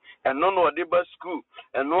Yankee, and none of the bus school,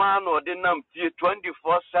 and one or the num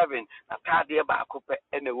 24/7. Natadia Bakope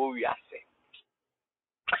and the way we are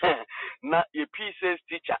saying. Not your pieces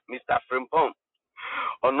teacher, Mr. Frimpong.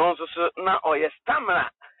 Or no, so now or your stamina.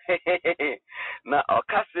 Now, or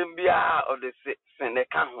Casimbia or the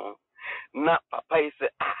Seneca. Na papa yi se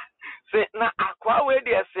se na akwa we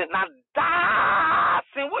de se na da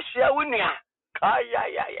se wo hia wunua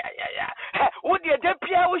ya wo de je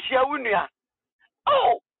pia wo hia wunua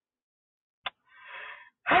oh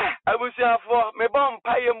abusiafo me bom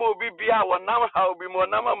paye mo bibia wo nam ha obi mo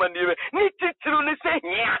nam amaniwe ni titiru ni se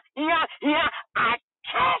hia I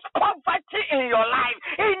cast poverty in your life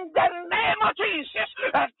in the name of Jesus.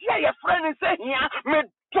 Dear your friend say hia me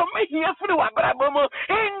to me here for the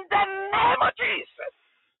in the name of Jesus.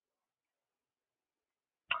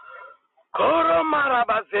 Koro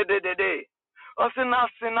maraba zedede. Osina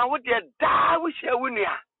wo de da wo hia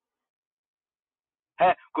wunia.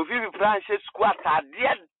 Kofi bi branche squat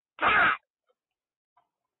ade da.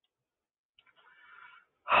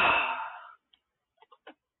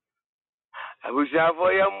 Abuja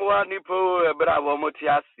vo yamwa nipo ebra wo moti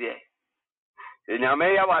ase.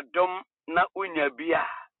 Enyame ya wadom na unya bia.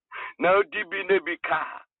 Na odibi na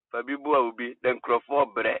bika fa bibu a obi den krofo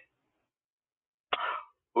bre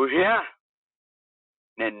ohia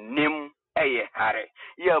na nim eye hare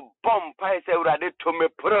ye bom pa se urade to me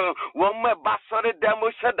pro wo me basore demo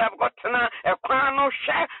shedam gotena e kwan no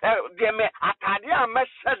hwe de me atade a me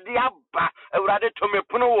shede aba urade to me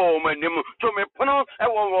pono wo manim to me pono e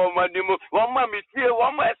wo manim wo ma me fie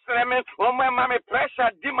wo ma esreme wo ma me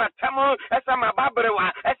pressure di matamo esa ma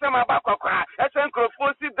babrewa esa ma bakokora esa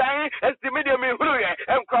nkrofo si dan esimi de me huru ye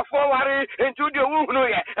nkrofo ware entu de wo huru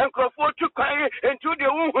ye nkrofo tukwan entu de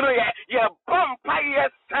wo huru ye bom pa ye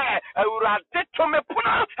say urade to me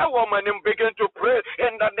pono e wo manim. Begin to pray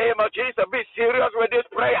in the name of Jesus. Be serious with this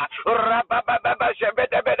prayer. Rabababa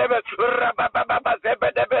shebedebedebe rabababa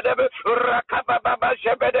zebedebedebe rakababa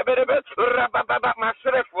shebedebedebe rabababa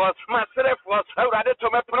masrefo urade to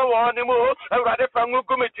me pro onimu urade fangu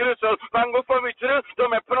gumitiri so fangu fomitiri to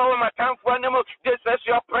me pro matamfo onimu. This is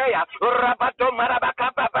your prayer. Rabato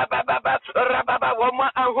marabaka baba rababa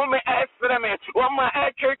woma ahume esreme woma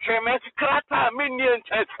echecheme krata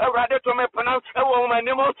miniente urade to me pronounce woma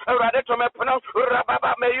nimu urade to me pronounce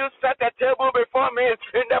rababa. May you set a table before me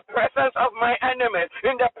in the presence of my enemies,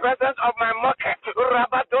 in the presence of my mockers.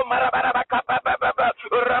 Rabato marabaka baba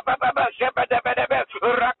rababa shebedebedebe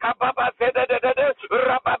rakababa zededede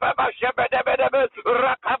rababa shebedebedebe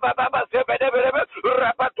rakababa zebedebedebe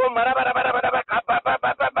rabato marabaka baba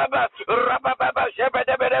rababa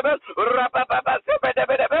shebedebedebe rababa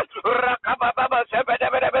zebedebedebe rakababa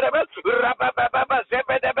zebedebedebe rababa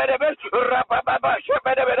zebedebedebe rababa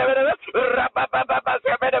shebedebedebe rababa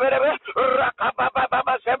zebedebedebe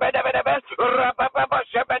rakababa zebedebedebe rababa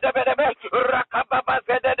zebedebedebe rakababa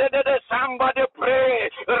zededede. Somebody pray.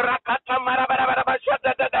 Rakata marababa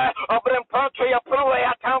shededede obren ponto ya pro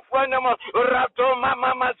ya tanfuanemo rato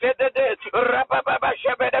mama zedede rababa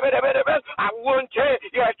shebedebedebe. I want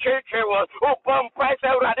your church was open price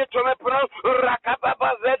ready to me pro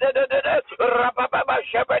rakababa zedede rababa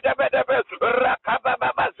shebedebedebe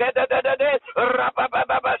rakababa zedede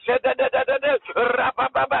rababa zedede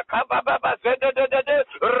rababa kababa zedede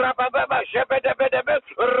rababa shebedebedebe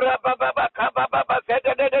rababa kababa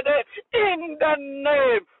zedede. In the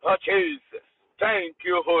name of Jesus. Thank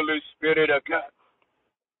you, Holy Spirit of God.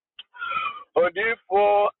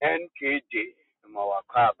 Odifo NKD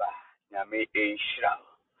Mawakaba Nyame Ishra.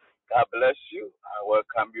 God bless you. I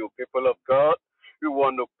welcome you, people of God. We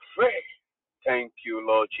want to pray. Thank you,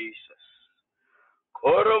 Lord Jesus.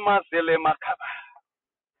 Koroma Zele Makaba.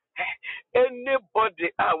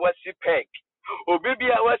 Anybody I worship peg. Obibi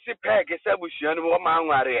I worship peg is a bushian woman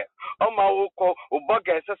warrior. Oma woko,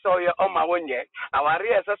 uboga sasoya oma wonye.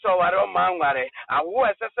 Awaria sasoya oma ware. Awu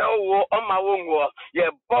sasoya oma wongo. Ye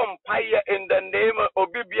bompire in the name of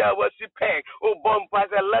Obibi I worship peg. O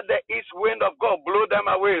bompire, let the east wind of God blow them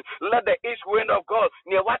away. Let the east wind of God.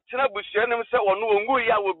 Near what bushian say onu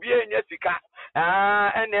ya will be in Yesika.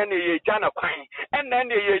 And then ye jana quine. And then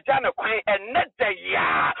ye jana quine. And net the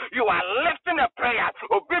ya. You are lifting a prayer.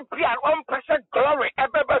 Obibi 1% glory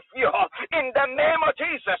in the name of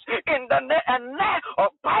Jesus. In the name and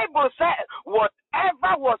Bible said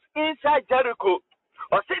whatever was inside Jericho,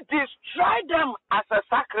 or say destroy them as a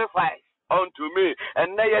sacrifice unto me.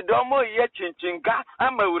 And na yedomo ye chinchinga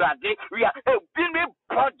amaurade. We are a big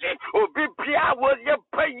project. Obi pia was ye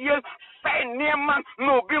pay say neman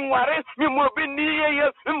no be ware me mo be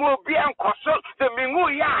niye mo be ankoso the mingu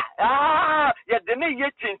ya ye de ne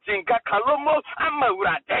ye chinchinga kalomo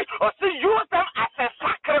amaurade. Or say use them as a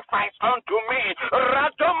sacrifice unto me.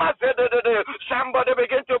 Radoma zedede. Somebody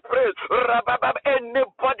begin to pray. Rababa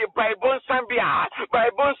anybody Bible Sambia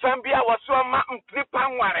was so ma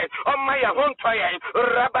mtripanware. Oh my hontoye.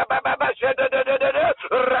 Rababa zedede.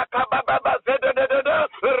 Rakababa zedede.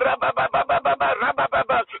 Rababa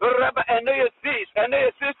and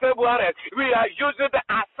we are using the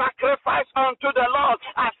as sacrifice unto the Lord.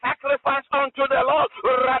 As sacrifice unto the Lord.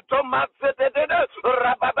 Radoma zedede.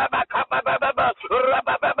 Rababa kababa.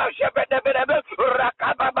 Rababa shebedebe.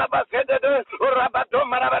 Rakababa zedede.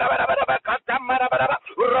 Rabadoma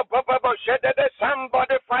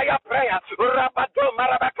somebody fire prayer. Rabadoma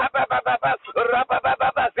rabakababa.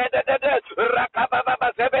 Rababa zedede. Rakababa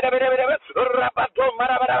zedede. Rabadoma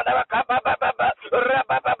rabakababa.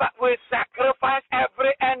 Rababa. We sacrifice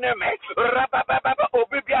every enemy.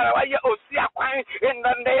 In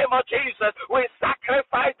the name of Jesus, we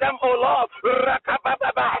sacrifice them, O Lord,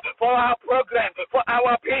 for our progress, for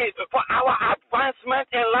our peace, for our advancement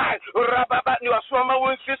in life.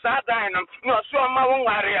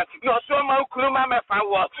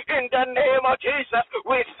 In the name of Jesus,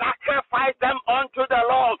 we sacrifice them unto the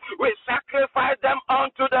Lord. We sacrifice them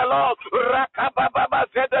unto the Lord.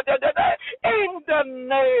 In the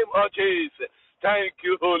name of Jesus. Thank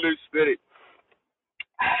you, Holy Spirit.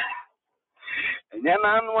 And then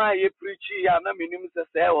I know I preach ya na minim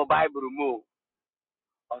say o Bible mo.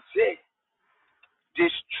 Or say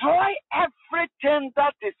destroy everything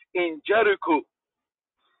that is in Jericho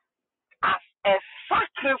as a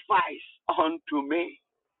sacrifice unto me.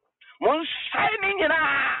 Mon shining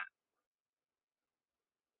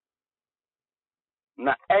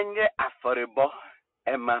na enye aforibo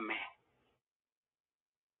emame.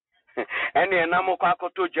 Ene na mo kwa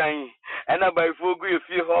koto jan ena by fogu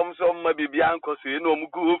efi home so ma bibia nkoso e no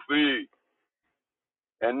mgu free.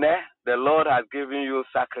 And the Lord has given you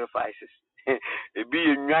sacrifices. Ebi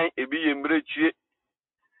ye nwan, ebi ye mrechie,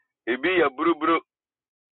 ebi ye brubru.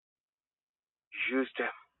 Use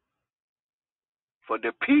them for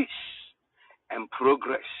the peace and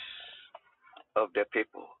progress of the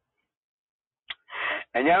people.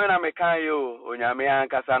 And yamina mekayo onyame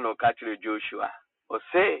ankasa no kachire Joshua. O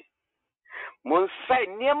say Mon say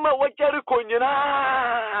niema wa Jericho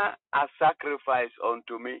nyina a sacrifice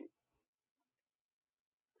unto me.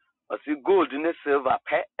 O see gold ne silver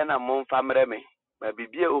pe na mon famre me. Ma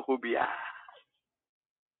bibia ohobia.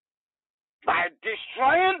 By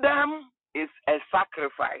destroying them is a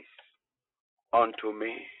sacrifice unto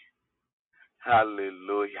me.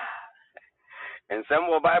 Hallelujah. And some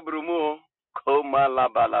of Bible mo koma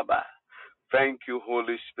labalaba. Thank you,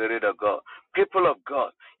 Holy Spirit of God. People of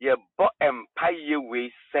God, ye bo empire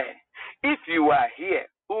we say. If you are here,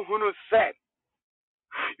 uhunu said,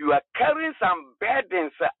 you are carrying some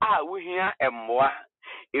burdens, we here and more.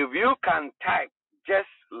 If you can type, just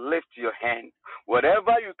lift your hand.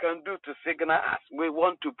 Whatever you can do to signal us, we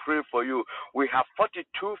want to pray for you. We have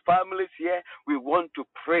 42 families here. We want to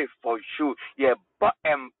pray for you. Yeah, but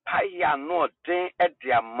empire no day at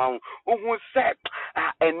the amount. Who said,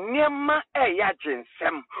 Enema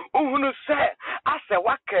jinsem. Who said, as a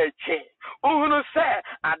wakache. Who said,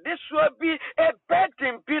 this will be a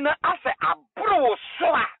burden pina as a bro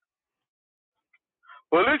soa.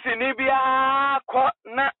 Polisi nibia kwa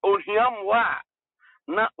na ohiamwa.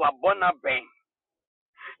 Na wabona ben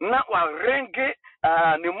na warenge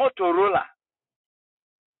ni Motorola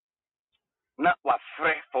na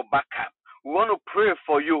wafre for backup. We want to pray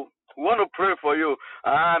for you. We want to pray for you.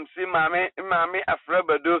 See mami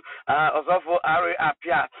afrebedu osofo Ari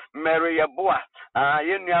Apia Mary Yabua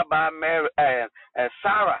yenuaba Mary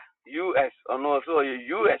Sarah US or also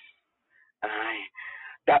US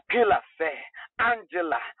the pillar say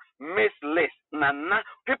Angela Miss Liz, Nana,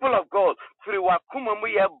 people of God, through Wakuma,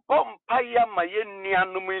 we have Bompaya Mayenia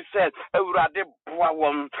Numi said, Eurade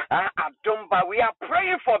Bwawam, Adumba, we are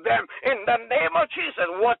praying for them in the name of Jesus.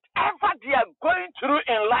 Whatever they are going through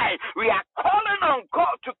in life, we are calling on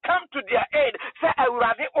God to come to their aid. Say,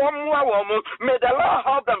 Eurade Omwawamu, may the Lord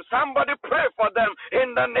help them. Somebody pray for them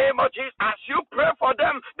in the name of Jesus. As you pray for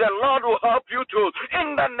them, the Lord will help you too.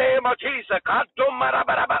 In the name of Jesus.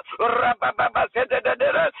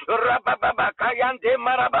 Rabababa Kayande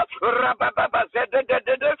Maraba Rabababa Zedede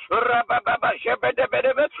Rabababa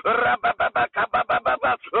Shebedebedebe Rabababa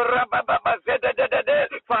Kabababa Rabababa Zedede.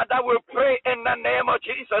 Father, we pray in the name of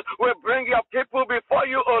Jesus. We bring your people before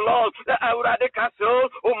you, O Lord. The Aurade Castle,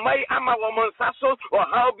 Umay Ama Woman Sasso, or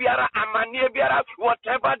how Biara Amania Biara,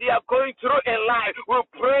 whatever they are going through in life, we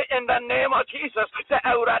pray in the name of Jesus. The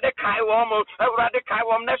Aurade Kaiwam,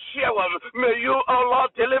 may you, O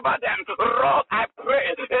Lord, deliver them. Lord, I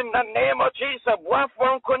pray in the name of Jesus.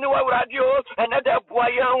 One Konua Radio, another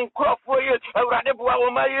Boyan Crawford, a Radibua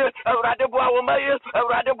Umayu, a Radibua Umayu, a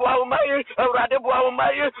Radibua Umayu, a Radibua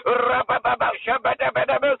Umayu, Rababa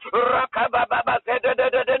Shabadabedabes, Rakababa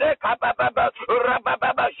Zedede, Kababa,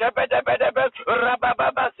 Rababa Shabadabedabes,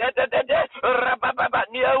 Rababa Zedede, Rababa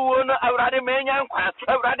Niawuna, a Radimanyan Quas,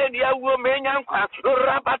 a Radinia Womanian Quas,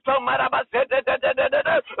 Rabato Maraba Zedede,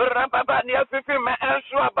 Rababa Niafifi, my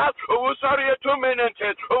answer about, oh, sorry, 2 minutes,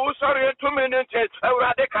 oh, sorry, 2 minutes,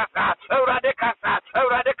 Radicasa, Radicasa,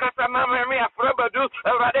 Mamma Frabadu,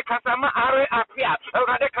 Radicasama Are Apia,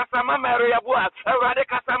 Radicasama Maria Boas,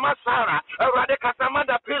 Radicasama Sarah, Radicasama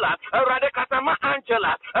the Pillar, Radicasama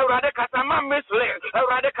Angela, Radicasama Miss Liz,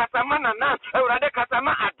 Radicasama Nana,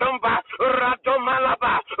 Radicasama Adomba,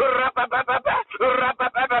 Radomalaba, Rabababa,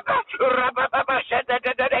 Shedda,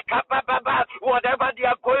 whatever they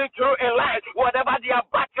are going through in life, whatever they are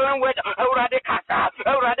battling with,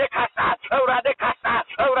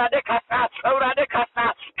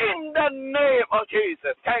 in the name of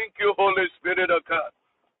Jesus. Thank you, Holy Spirit of God.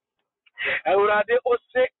 Eurade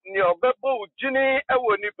ose ni obebo ujini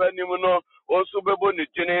ewo nipa nimu no oso bebo ni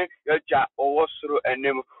jini yaja owosoro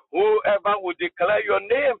enim. Whoever will declare your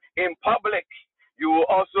name in public, you will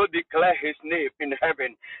also declare his name in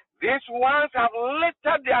heaven. These ones have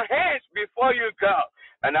lifted their hands before you, God.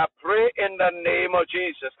 And I pray in the name of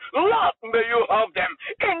Jesus, Lord, may you help them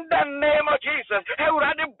in the name of Jesus.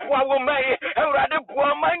 Everybody,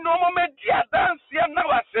 no moment, dance here now.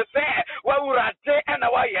 I say, what would I say? And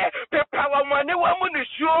the power money woman is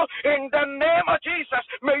you in the name of Jesus.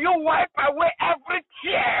 May you wipe away every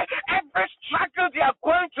tear, every struggle they are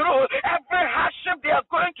going through, every hardship they are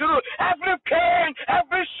going through, every pain,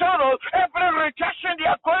 every sorrow, every rejection they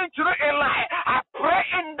are going through in life. I pray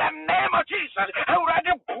in the name of Jesus.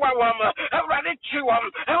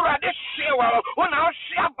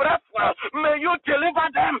 May you deliver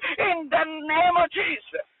them in the name of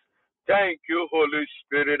Jesus. Thank you, Holy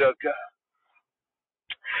Spirit of God.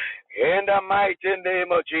 In the mighty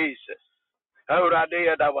name of Jesus.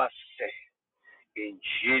 In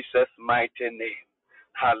Jesus' mighty name.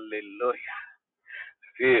 Hallelujah.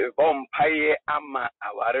 Vampire ama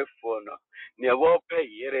awarefono. Ne wope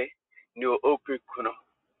yere ne ope kuno.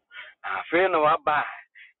 Afe no aba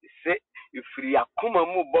se ifiri akoma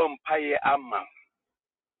mu vampire ama.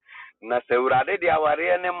 Na se urade di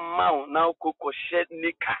aware ne maw na kokoshe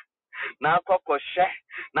nika. Na kokoshe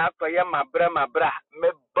na koye mabra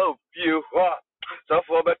meba fie ho. So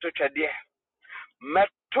for beto twede.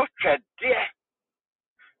 Meto twede.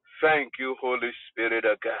 Thank you, Holy Spirit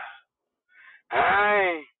of God.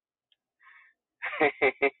 Aye.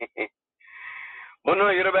 Mono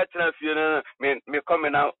yere betra fie no me come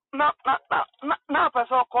now. Na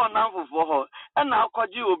person call now for ho. And now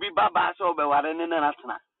koji obi baba so be ware ne na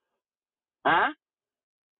tena. Huh?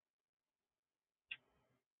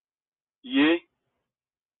 Ye.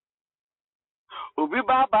 Obi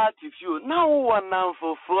baba tifio. Now one now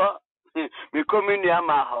for me come in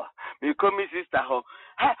yama ho. Me come sister ho.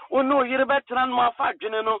 Ha, ono yere betra no afa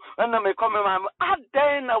dwene no na me come ma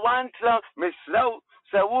adan na one me slow.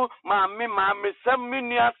 So, mammy, some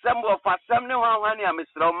mini assemble of assembly one year,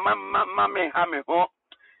 Mr. Mammy, Hammy,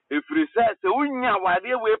 if we say, so we know why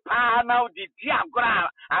they will pay now the diagram,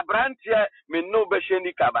 a branch here, me no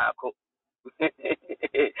besheni cabacco.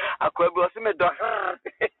 I could be a doctor.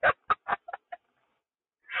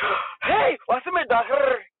 Hey, what's a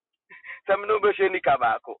doctor? Some no besheni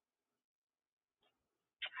cabacco.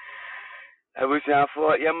 I wish I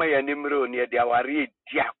for Yama and Nimro near the Awari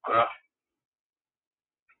diacro.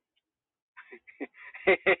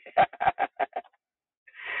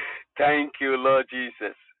 Thank you, Lord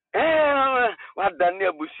Jesus. What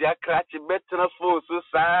Daniel Bushia cratch better for so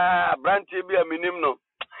sa branch be a minimum.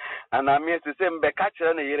 And I mean to say Becatcher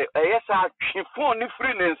and yes, I phone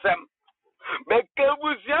free and some. Becca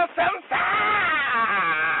Bushia some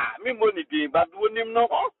sa me money be, but wouldn't him know.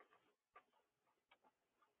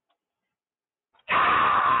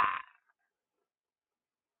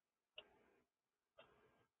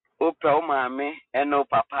 O Pel Mammy and no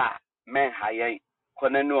papa, men high,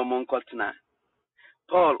 Conano Moncotna.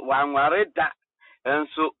 Paul, one worried that, and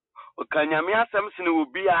so Kanyamia Samson will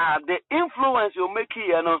be the influence you make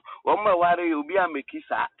here, no, one more worry you'll be a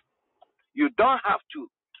Mikisa. You don't have to,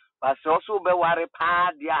 but also be worry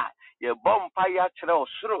pad, ya, your bomb fire trail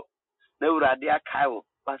through, no radia cow,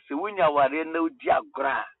 but when you worry no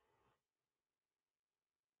diagra.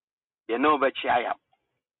 You know, but I am.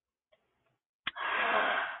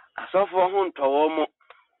 I saw for home to almost.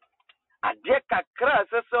 A dear crass,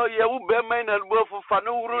 so you will be mine and wolf for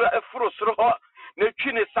Fanuru a frustro, no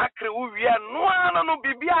chine sacre, we are no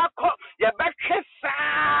bibiaco, ya back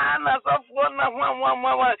son as of one,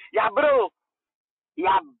 ya bro,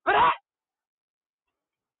 ya bra.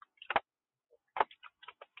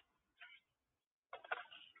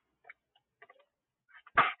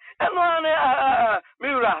 And one,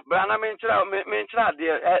 Mira, Brana mentra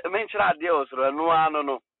deals,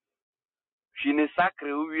 no. She ne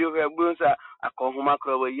sacre, we have boons a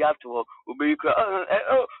conhumacro, yato, ubicra,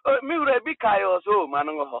 Mira Bicai or so,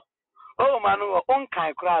 Manu. Oh, Manu, on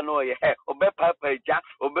kai cry no ye, or be papa jack,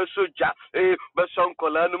 or be soja, be son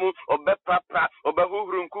colanum, or be papa, or be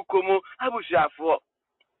hum cucumu. I wish you for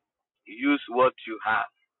use what you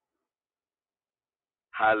have.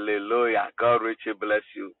 Hallelujah. God richly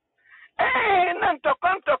bless you. Hey, Nanto,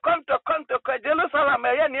 conto, Jerusalem,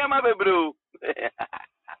 I am my bro.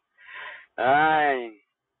 Aye.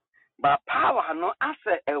 But power no as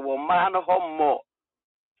a woman home more.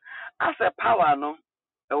 As a power no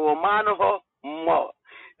a woman home more.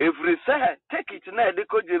 If we say take it na de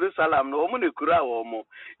ko Jerusalem no omo ne kura omo.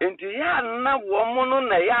 Enti ya na womo no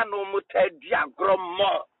na ya no mo tadi agro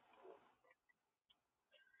more.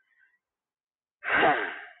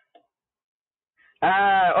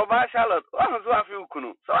 Oba Charlotte, o so afi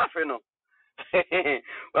ukunu. So afi no. Hey,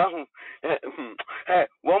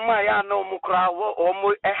 one my ya no mo kura wo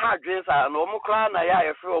omo e ha dwen sa no mo kura na ya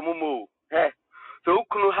ye fe omo mo. Hey, So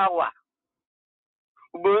ukunu hawa.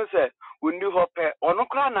 Ubo say we knew hope ono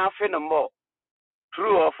kra na afe no more.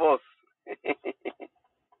 True or false?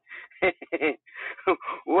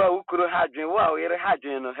 Wa ukuru hadwen wa yere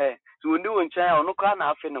hadwen no he. So we knew nchen ono kra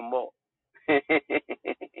na afe no more.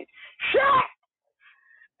 Sure.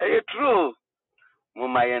 True.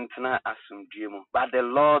 Muma yentna asumdie mu. But the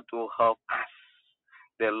Lord will help us.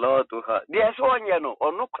 The Lord will help. There's one you know,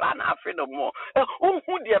 or no clan afraid no more.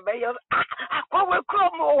 Who dear bear? I will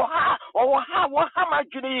come or what my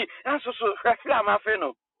journey, and so I'm afraid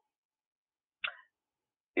no.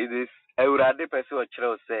 It is a radical person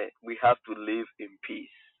or say we have to live in peace.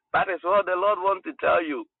 That is what the Lord wants to tell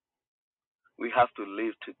you. We have to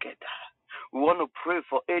live together. We want to pray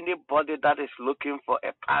for anybody that is looking for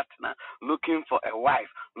a partner, looking for a wife,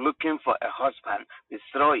 looking for a husband.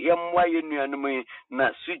 Misro yamwa yenu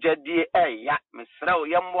na sujadi ya misro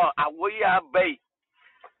yamwa awoya bay.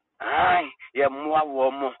 Ay yamwa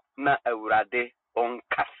womo na awurade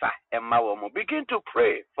onkasa ema womo. Begin to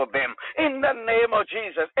pray for them in the name of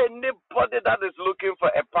Jesus. Anybody that is looking for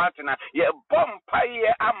a partner, ye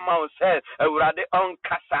bompaye amount says awurade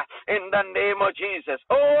onkasa in the name of Jesus.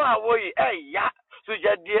 Oh awoyi ya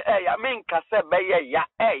sujadi ya minkasa beye ya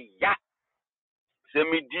ya.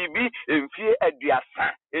 Semidibi emfie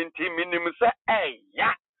aduasa enti minimsa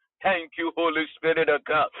ya. Thank you, Holy Spirit of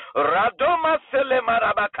God. Radoma selema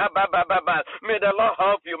rabaka baba baba. May the Lord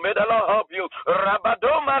help you. May the Lord help you.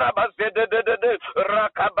 Rabadoma rabazede de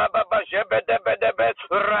rakababa jebede bedebe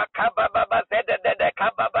rakababa zede de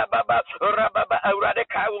kababa rababa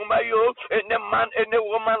radika umayo. Any man, any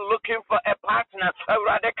woman looking for a partner.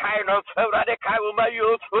 Radika no radika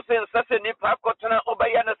umayo. Usin saseni pakotana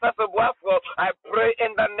obayana sasabuafo. I pray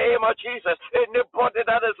in the name of Jesus. Anybody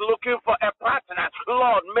that is looking for a partner,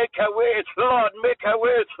 Lord, make a way, Lord, make a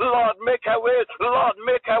way, Lord, make a way, Lord,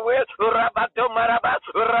 make a way. Rabadomaraba,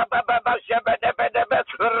 Rababa, Jebedebedebe,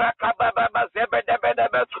 Rakababa,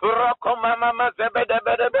 Zebedebedebe, Rokomama,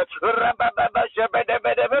 Zebedebedebe, Rababa,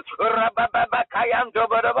 Jebedebedebe, Rababa,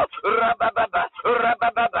 Kayandobadaba, Rababa,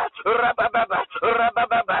 Rababa, Rababa,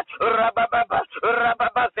 Rababa, Rababa,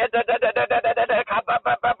 Rababa, Zedededededede,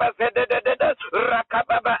 Kababa, Zedededede,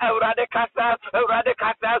 Rakababa, Euradicasa,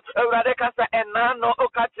 Euradicasa, Euradicasa, and Nano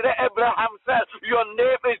Okatre Abraham says, your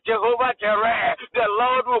name is Jehovah Jireh. The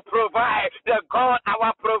Lord will provide, the God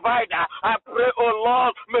our provider. I pray, oh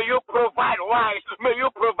Lord, may you provide wives, may you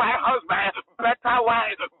provide husband, better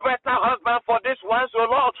wives, better husband for this one, so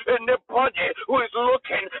Lord, in the body who is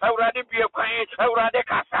looking, already be a quiet, already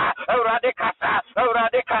casa, already casa,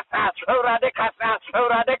 already casa, already casa,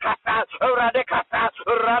 already casa, already casa,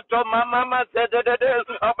 Rato Mama Zedede,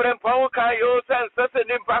 Abrempoka, you sense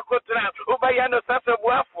in Bakotra, Ubayano Sasa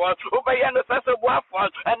Buafo, Ubayano Sasa Buafo,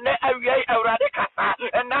 and then already casa,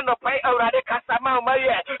 and none of pay already casa,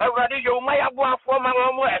 Maya, already you may have one for my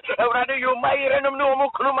own way, already you may no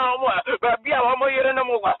Mukruma, Babia Homo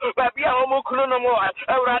Yerenamua, Babia Homo Krunamua,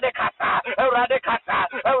 already casa, already casa,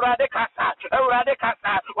 already casa, already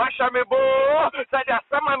casa, Washamibo, said that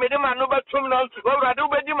some Medimanuba Tumnon, already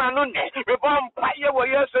Bedimanune, we bomb Paya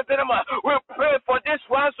Waya Cinema. We pray for this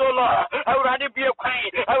one, so Lord, already be a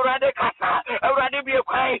quiet, already casa, already be a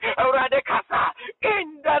quiet, already casa,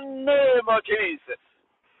 in the name of Jesus.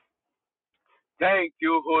 Thank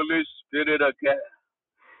you, Holy Spirit of God.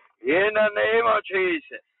 In the name of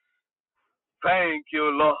Jesus. Thank you,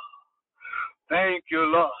 Lord. Thank you,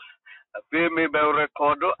 Lord. Pay me by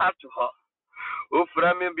record at her.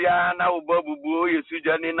 Uframi biana ubabubu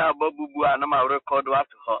yesujani na babubu anama record at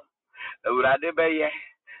her. Uradebeye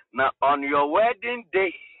na on your wedding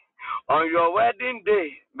day,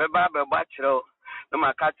 beba bachro, no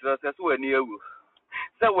makatro says when you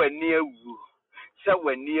so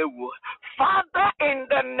when you. Father, in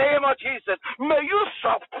the name of Jesus, may you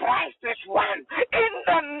surprise this one. In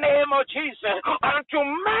the name of Jesus, unto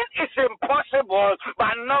man it's impossible,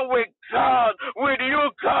 but not with God. With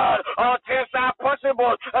you, God, all things are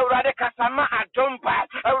possible. Already Kasama Adumba,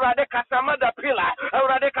 already Kasama the pillar,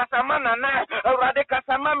 already Kasama Nana, already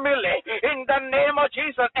Kasama Mille. In the name of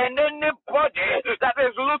Jesus, and anybody that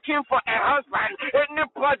is looking for a husband,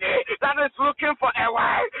 anybody that is looking for a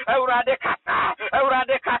wife, already Kasa.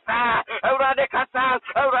 Euradicasa,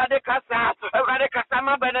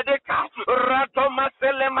 Benedica, Rato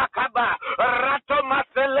Masele Macaba, Rato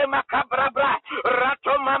Masele Macabrabra,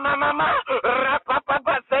 Rato Mama, Rapapa,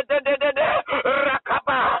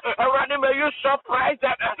 Rakaba, Euradi, may you surprise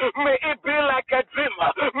that. May it be like a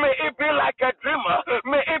dreamer, may it be like a dreamer,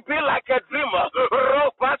 may it be like a dreamer.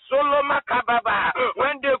 Ropa Solo Macababa,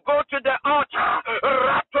 when they go to the altar,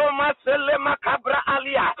 Rato Masele Macabra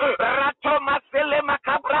Alia, Rato Masele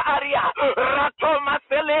Macabra Aria, Rato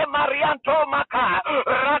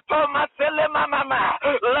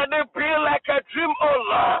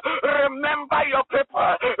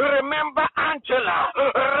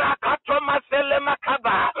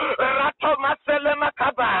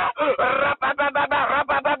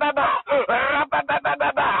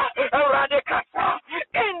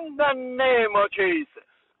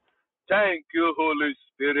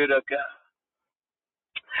of God.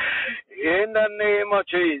 In the name of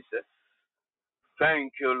Jesus.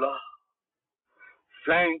 Thank you, Lord.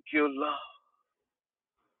 Thank you, Lord.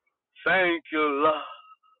 Thank you, Lord.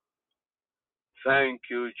 Thank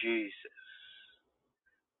you, Jesus.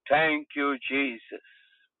 Thank you, Jesus.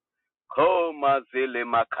 Koma zile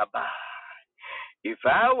makaba. If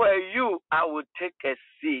I were you, I would take a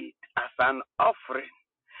seed as an offering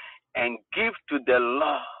and give to the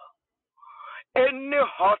Lord any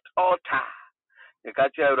hot altar. The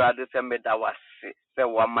catcher rather say me that was say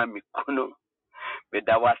wama mi kuno. Me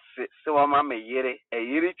that was say wama me yere a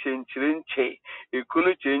yere chinchirinche, a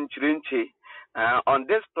kuno chinchirinche. On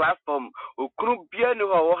this platform, ukunu bia ni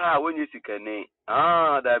ha when you see kane.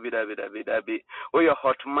 Dabi. Oh, your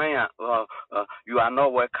hot maya. You are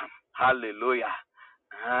not welcome. Hallelujah.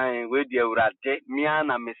 We dear urade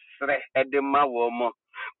miana misre edema womo.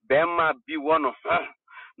 Bema bi wono.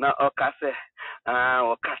 Na okase.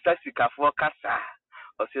 Okasa sikafu okasa.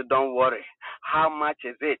 Say don't worry. How much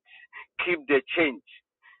is it? Keep the change.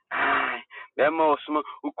 Bema osmo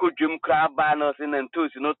ukudwum kra ba na say na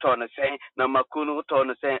ntosi no to no say na makunu to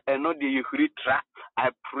no say eno de yehuri tra. I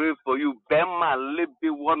pray for you. Bema lebi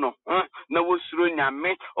wono na wosuro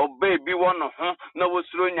nyame oba bi wono na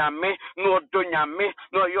wosuro nyame na odo nyame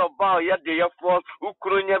na yo ba ya de yefo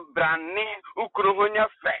ukuru nya brane ukuru honya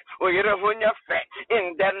fe oyere honya fe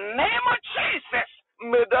in the name of Jesus.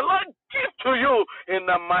 May the Lord give to you in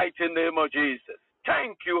the mighty name of Jesus.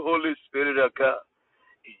 Thank you, Holy Spirit of God.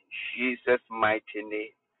 In Jesus' mighty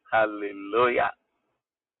name. Hallelujah.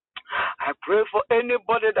 I pray for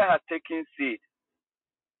anybody that has taken seed.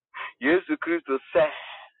 Jesus Christ said,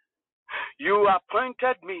 you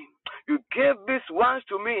appointed me. You gave these ones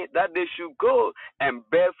to me that they should go and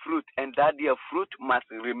bear fruit and that their fruit must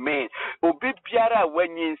remain. Obi biara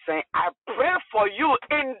when you say, I pray for you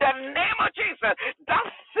in the name of Jesus. That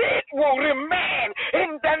seed will remain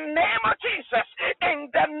in the name of Jesus. In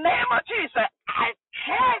the name of Jesus. I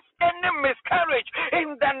cast any miscarriage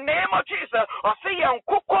in the name of Jesus. Or see you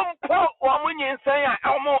kukumpo woman say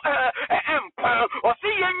or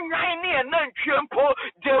see you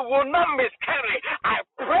they will not miscarry. I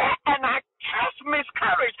pray and I cast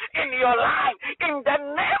miscarriage in your life in the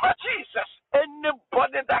name of Jesus.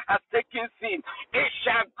 Anybody that has taken sin, it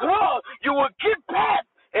shall grow. You will give birth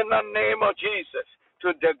in the name of Jesus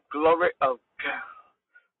to the glory of God.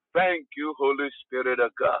 Thank you, Holy Spirit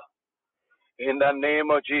of God. In the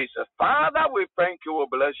name of Jesus. Father, we thank you. We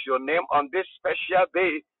bless your name on this special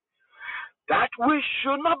day that we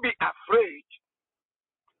should not be afraid,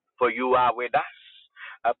 for you are with us.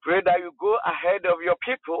 I pray that you go ahead of your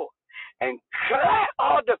people and clear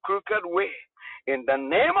all the crooked way. In the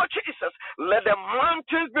name of Jesus, let the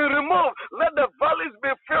mountains be removed. Let the valleys be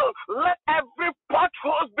filled. Let every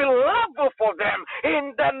pothole be level for them.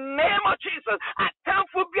 In the name of Jesus, I thank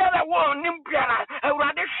you for the one. I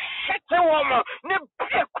rather shut the woman.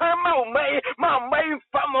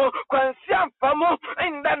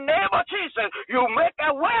 In the name of Jesus, you make a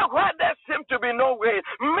way where there seems to be no way.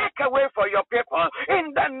 Make a way for your people. In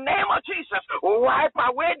the name of Jesus, wipe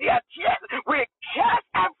away their tears. We cast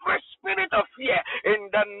every spirit of fear. In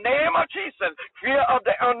the name of Jesus, fear of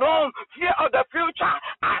the unknown, fear of the future,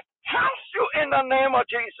 I cast you in the name of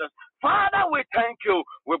Jesus. Father, we thank you.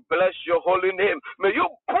 We bless your holy name. May you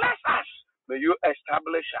bless us. May you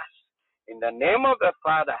establish us. In the name of the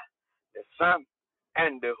Father, the Son,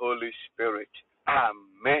 and the Holy Spirit.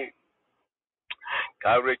 Amen.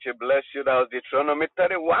 God richly bless you. That was Deuteronomy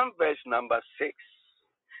 31, verse number 6.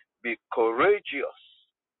 Be courageous.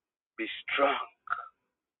 Be strong.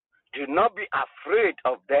 Do not be afraid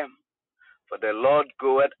of them, for the Lord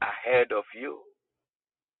goeth ahead of you.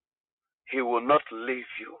 He will not leave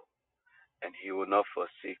you, and he will not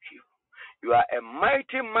forsake you. You are a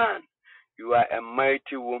mighty man. You are a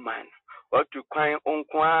mighty woman. What to cry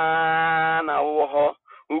unkwana woho,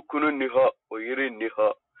 ukunu niho, oyiri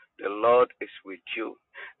niho. The Lord is with you.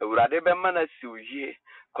 Urade mana siuye,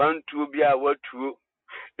 kwantu bia watu.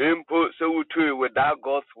 Impo so to without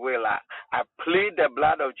God's will. I plead the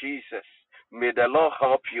blood of Jesus. May the Lord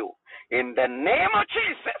help you. In the name of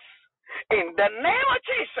Jesus. In the name of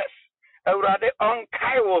Jesus. Urade on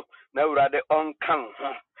Kaiwo, na urade on Kang.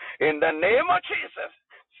 In the name of Jesus.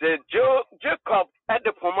 Say Jacob at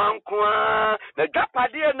the Pomankwa, the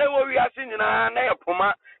Japadia never we are seeing na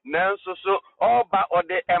Poma, Nanso so all but or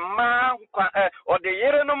the Emma or the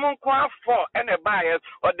Yerenomukwa 4 and a bias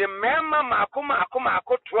or the Mema Makuma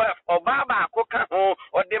 12 or Baba Koka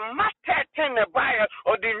or the Mata 10 a buyer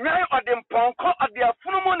or the Ray or the Ponko or the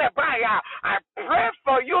Fumun a buyer. I pray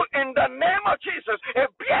for you in the name of Jesus. If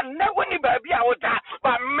you never baby,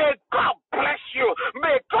 but may God bless you.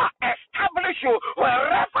 May God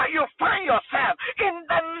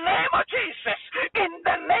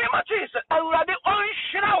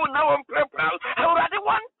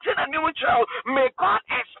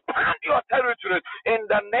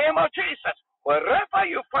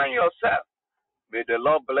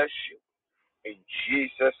bless you. In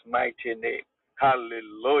Jesus' mighty name.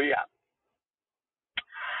 Hallelujah.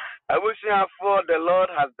 I wish you for the Lord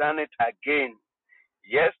has done it again.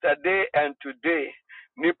 Yesterday and today,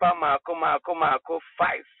 nipa mako 5.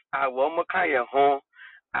 I want to home.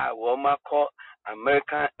 I want to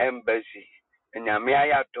American Embassy. And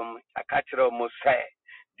Yamia Dum, I catch it almost say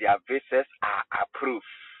their visas are approved.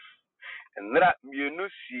 And that you know,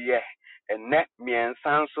 see, and net me and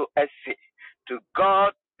Sanso essay. To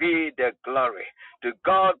God be the glory. To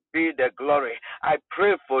God be the glory. I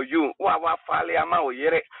pray for you. Wa fali ama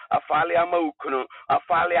oyere, afali ama ukuno,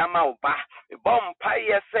 afali ama uba. Bompa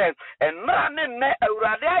yesen, and none ne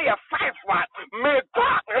urade ya 5-1. May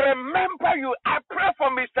God remember you. I pray for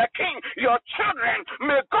Mr. King, your children.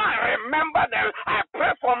 May God remember them. I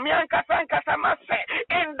pray for Mianka Sankasamase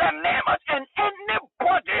in the name of and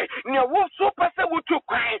anybody near who super say what to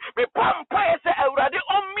cry. May bompa yesen urade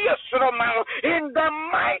omi in the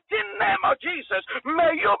mighty name of Jesus.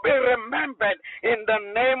 May you be remembered in the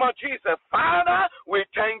name of Jesus. Father, we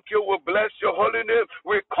thank you. We bless your holy name.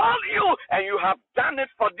 We call you, and you have done it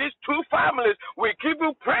for these two families. We give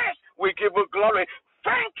you praise. We give you glory.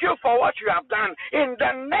 Thank you for what you have done in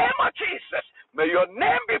the name of Jesus. May your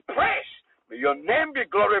name be praised. May your name be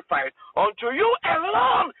glorified. Unto you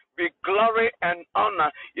alone be glory and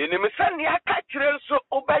honor. In the Messiah, so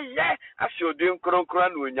obey as you do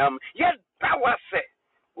yet that was it.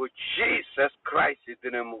 With Jesus Christ is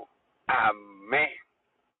the name. Amen.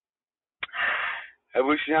 I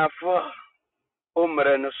wish you for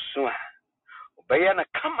Umreno Sua. Bayana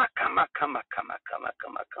kama.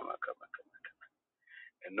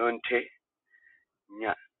 Enonte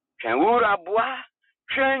nya. Kenwura boa.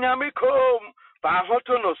 Chenyamikom.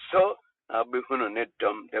 Pahoto no so.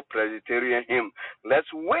 The Presbyterian hymn.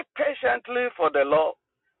 Let's wait patiently for the Lord.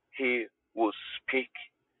 He will speak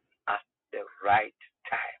at the right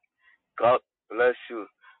time. God bless you.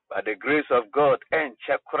 By the grace of God, and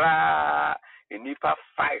Chakra in Nipa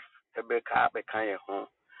 5, Ebeka Bekanye home,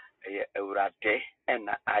 Eurade and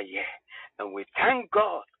Aye. And we thank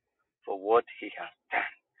God for what He has done.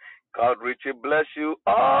 God richly bless you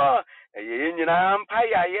all. And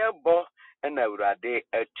Eurade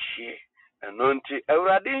Echi. And Nonti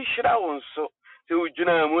Eurade Shira Wonso. So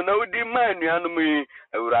Juna Muna Udimani Anumi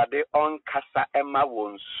Eurade on Casa Emma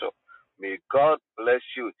Wonso. May God bless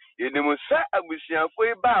you. You know, sir, I wish you for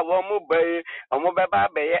a mobile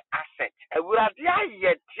asset. There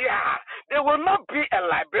will not be a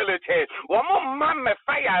liability. One more man may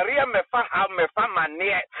fire, real me for how me for my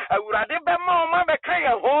near. I would rather be more mamma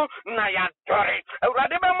kaya home, Naya Dory. I would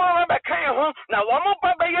rather be more mamma kaya home. Now, one more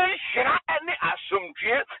baby, shira any assumed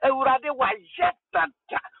here. I would rather why yet that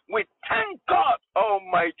we thank God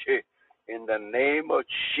Almighty in the name of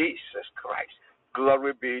Jesus Christ.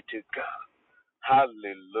 Glory be to God.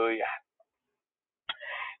 Hallelujah.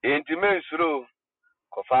 Intimate through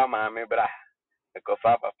Kofa Mami Bra,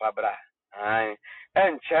 Kofa Papa Bra.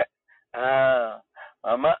 And check.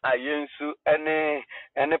 Mama Ayunsu,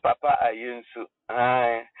 any Papa Ayunsu.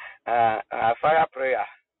 Fire prayer.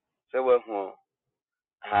 So we're home.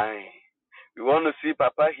 We want to see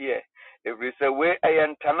Papa here. If it's a way,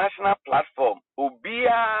 an international platform,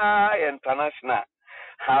 Ubia International.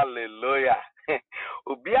 Hallelujah.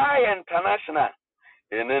 Ubia International.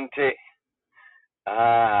 Enente.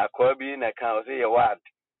 Kobe na can say a word.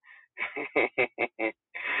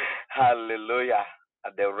 Hallelujah.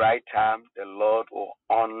 At the right time, the Lord will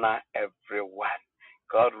honor everyone.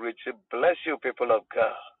 God richly bless you, people of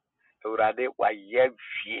God. Urade wa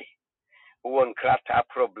yevie. Won krata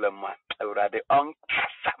problem man. Urade on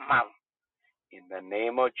kasaman. In the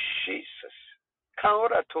name of Jesus.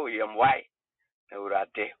 Kaura to yam why.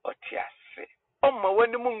 Urade otiase. Oma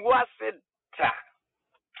when mungu ase ta.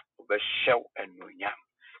 Show and Nunyam.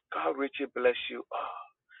 God richly bless you all.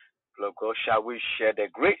 Lord God, shall we share the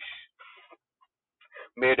grace?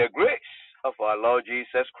 May the grace of our Lord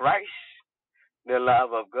Jesus Christ, the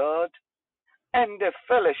love of God, and the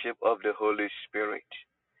fellowship of the Holy Spirit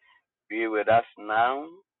be with us now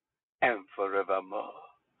and forevermore.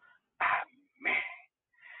 Amen.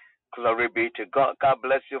 Glory be to God. God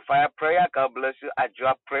bless you. Fire prayer. God bless you.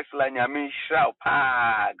 Ajua Presla Nyami Shao.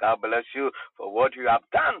 God bless you for what you have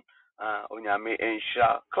done. Unyami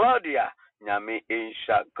Insha. Claudia Nyami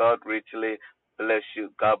Insha. God richly bless you.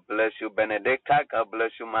 God bless you, Benedicta. God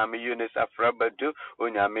bless you, Mami Eunice Afrabadu.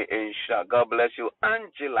 Unyami Insha. God bless you,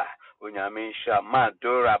 Angela. Unyami Insha.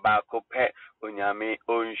 Madura Bakope. Unyami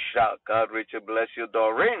Unsha. God richly bless you,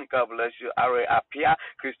 Doreen. God bless you, Ari Apia.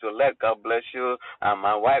 Christolette. God bless you.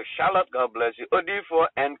 My wife Charlotte. God bless you. Odifo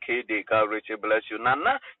NKD. God richly bless you.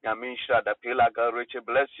 Nana. Yamisha Dapila. God richly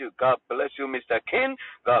bless you. God bless you, Mr. King.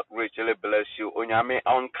 God richly bless you. Unyami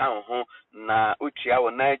Onkanhu. Na Uchia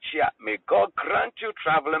Wanachia. May God grant you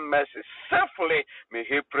traveling mercy safely. May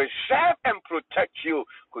He preserve and protect you.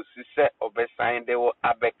 Because He said, Obesign de wo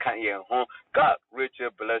abekanye home. God richly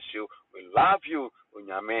bless you. We love you.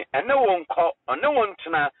 Unyame. And no one call, or no one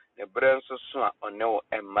tonight. The brain so soon, or no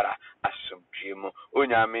emra. Asumjimu.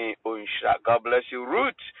 Unyame. Unsha. God bless you.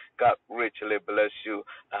 Ruth. God richly bless you.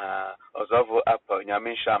 Ozovo Apple.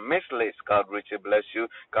 Unyamisha. Miss Liz. God richly bless you.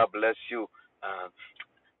 God bless you.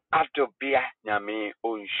 Adobia Nyame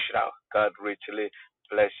Unshra. God richly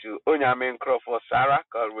bless you. Onyame Crawford Sarah.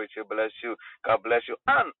 God richly bless you. God bless you.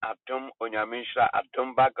 And Adum Onyamisha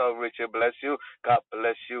Adumba. God richly bless you. God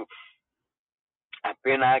bless you.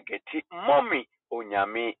 Apena Geti Mommy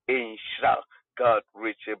Onyame Inshra. God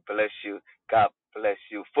richly bless you. God bless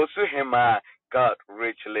you. Fosu Hema. God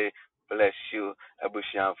richly bless you.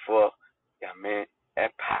 Abushan for Yame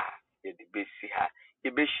Epa Yedibisiha.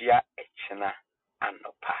 Ibishia Echena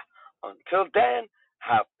Anopa. Until then,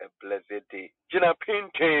 have a blessed day. Jina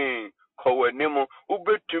Pinting, Kowenemo,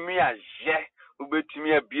 Ubetumi a ye,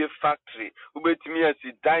 Ubetumi a be a factory, Ubetumi a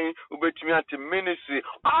sidain, Ubetumi a ministry.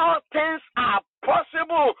 All things are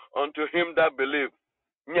possible unto him that believe.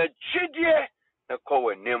 Nyachidie, na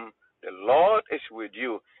Kowenem, the Lord is with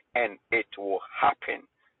you, and it will happen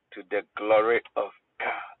to the glory of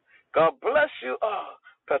God. God bless you all.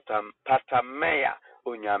 Patameya,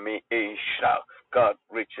 Unyami Insha. God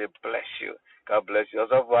richly bless you. God bless you.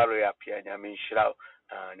 Also, warrior Pia Nyamin Shra,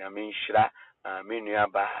 Nyamin Shra,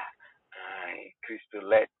 Minuaba, Christo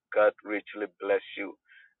let God richly bless you.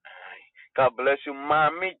 God bless you,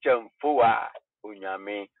 Mami Jamfua,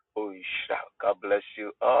 Unyami Unsha. God bless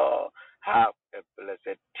you all. Have a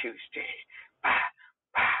blessed Tuesday. Bye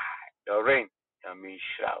bye. Doreen, Nyamin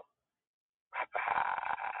Shra. Bye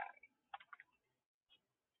bye.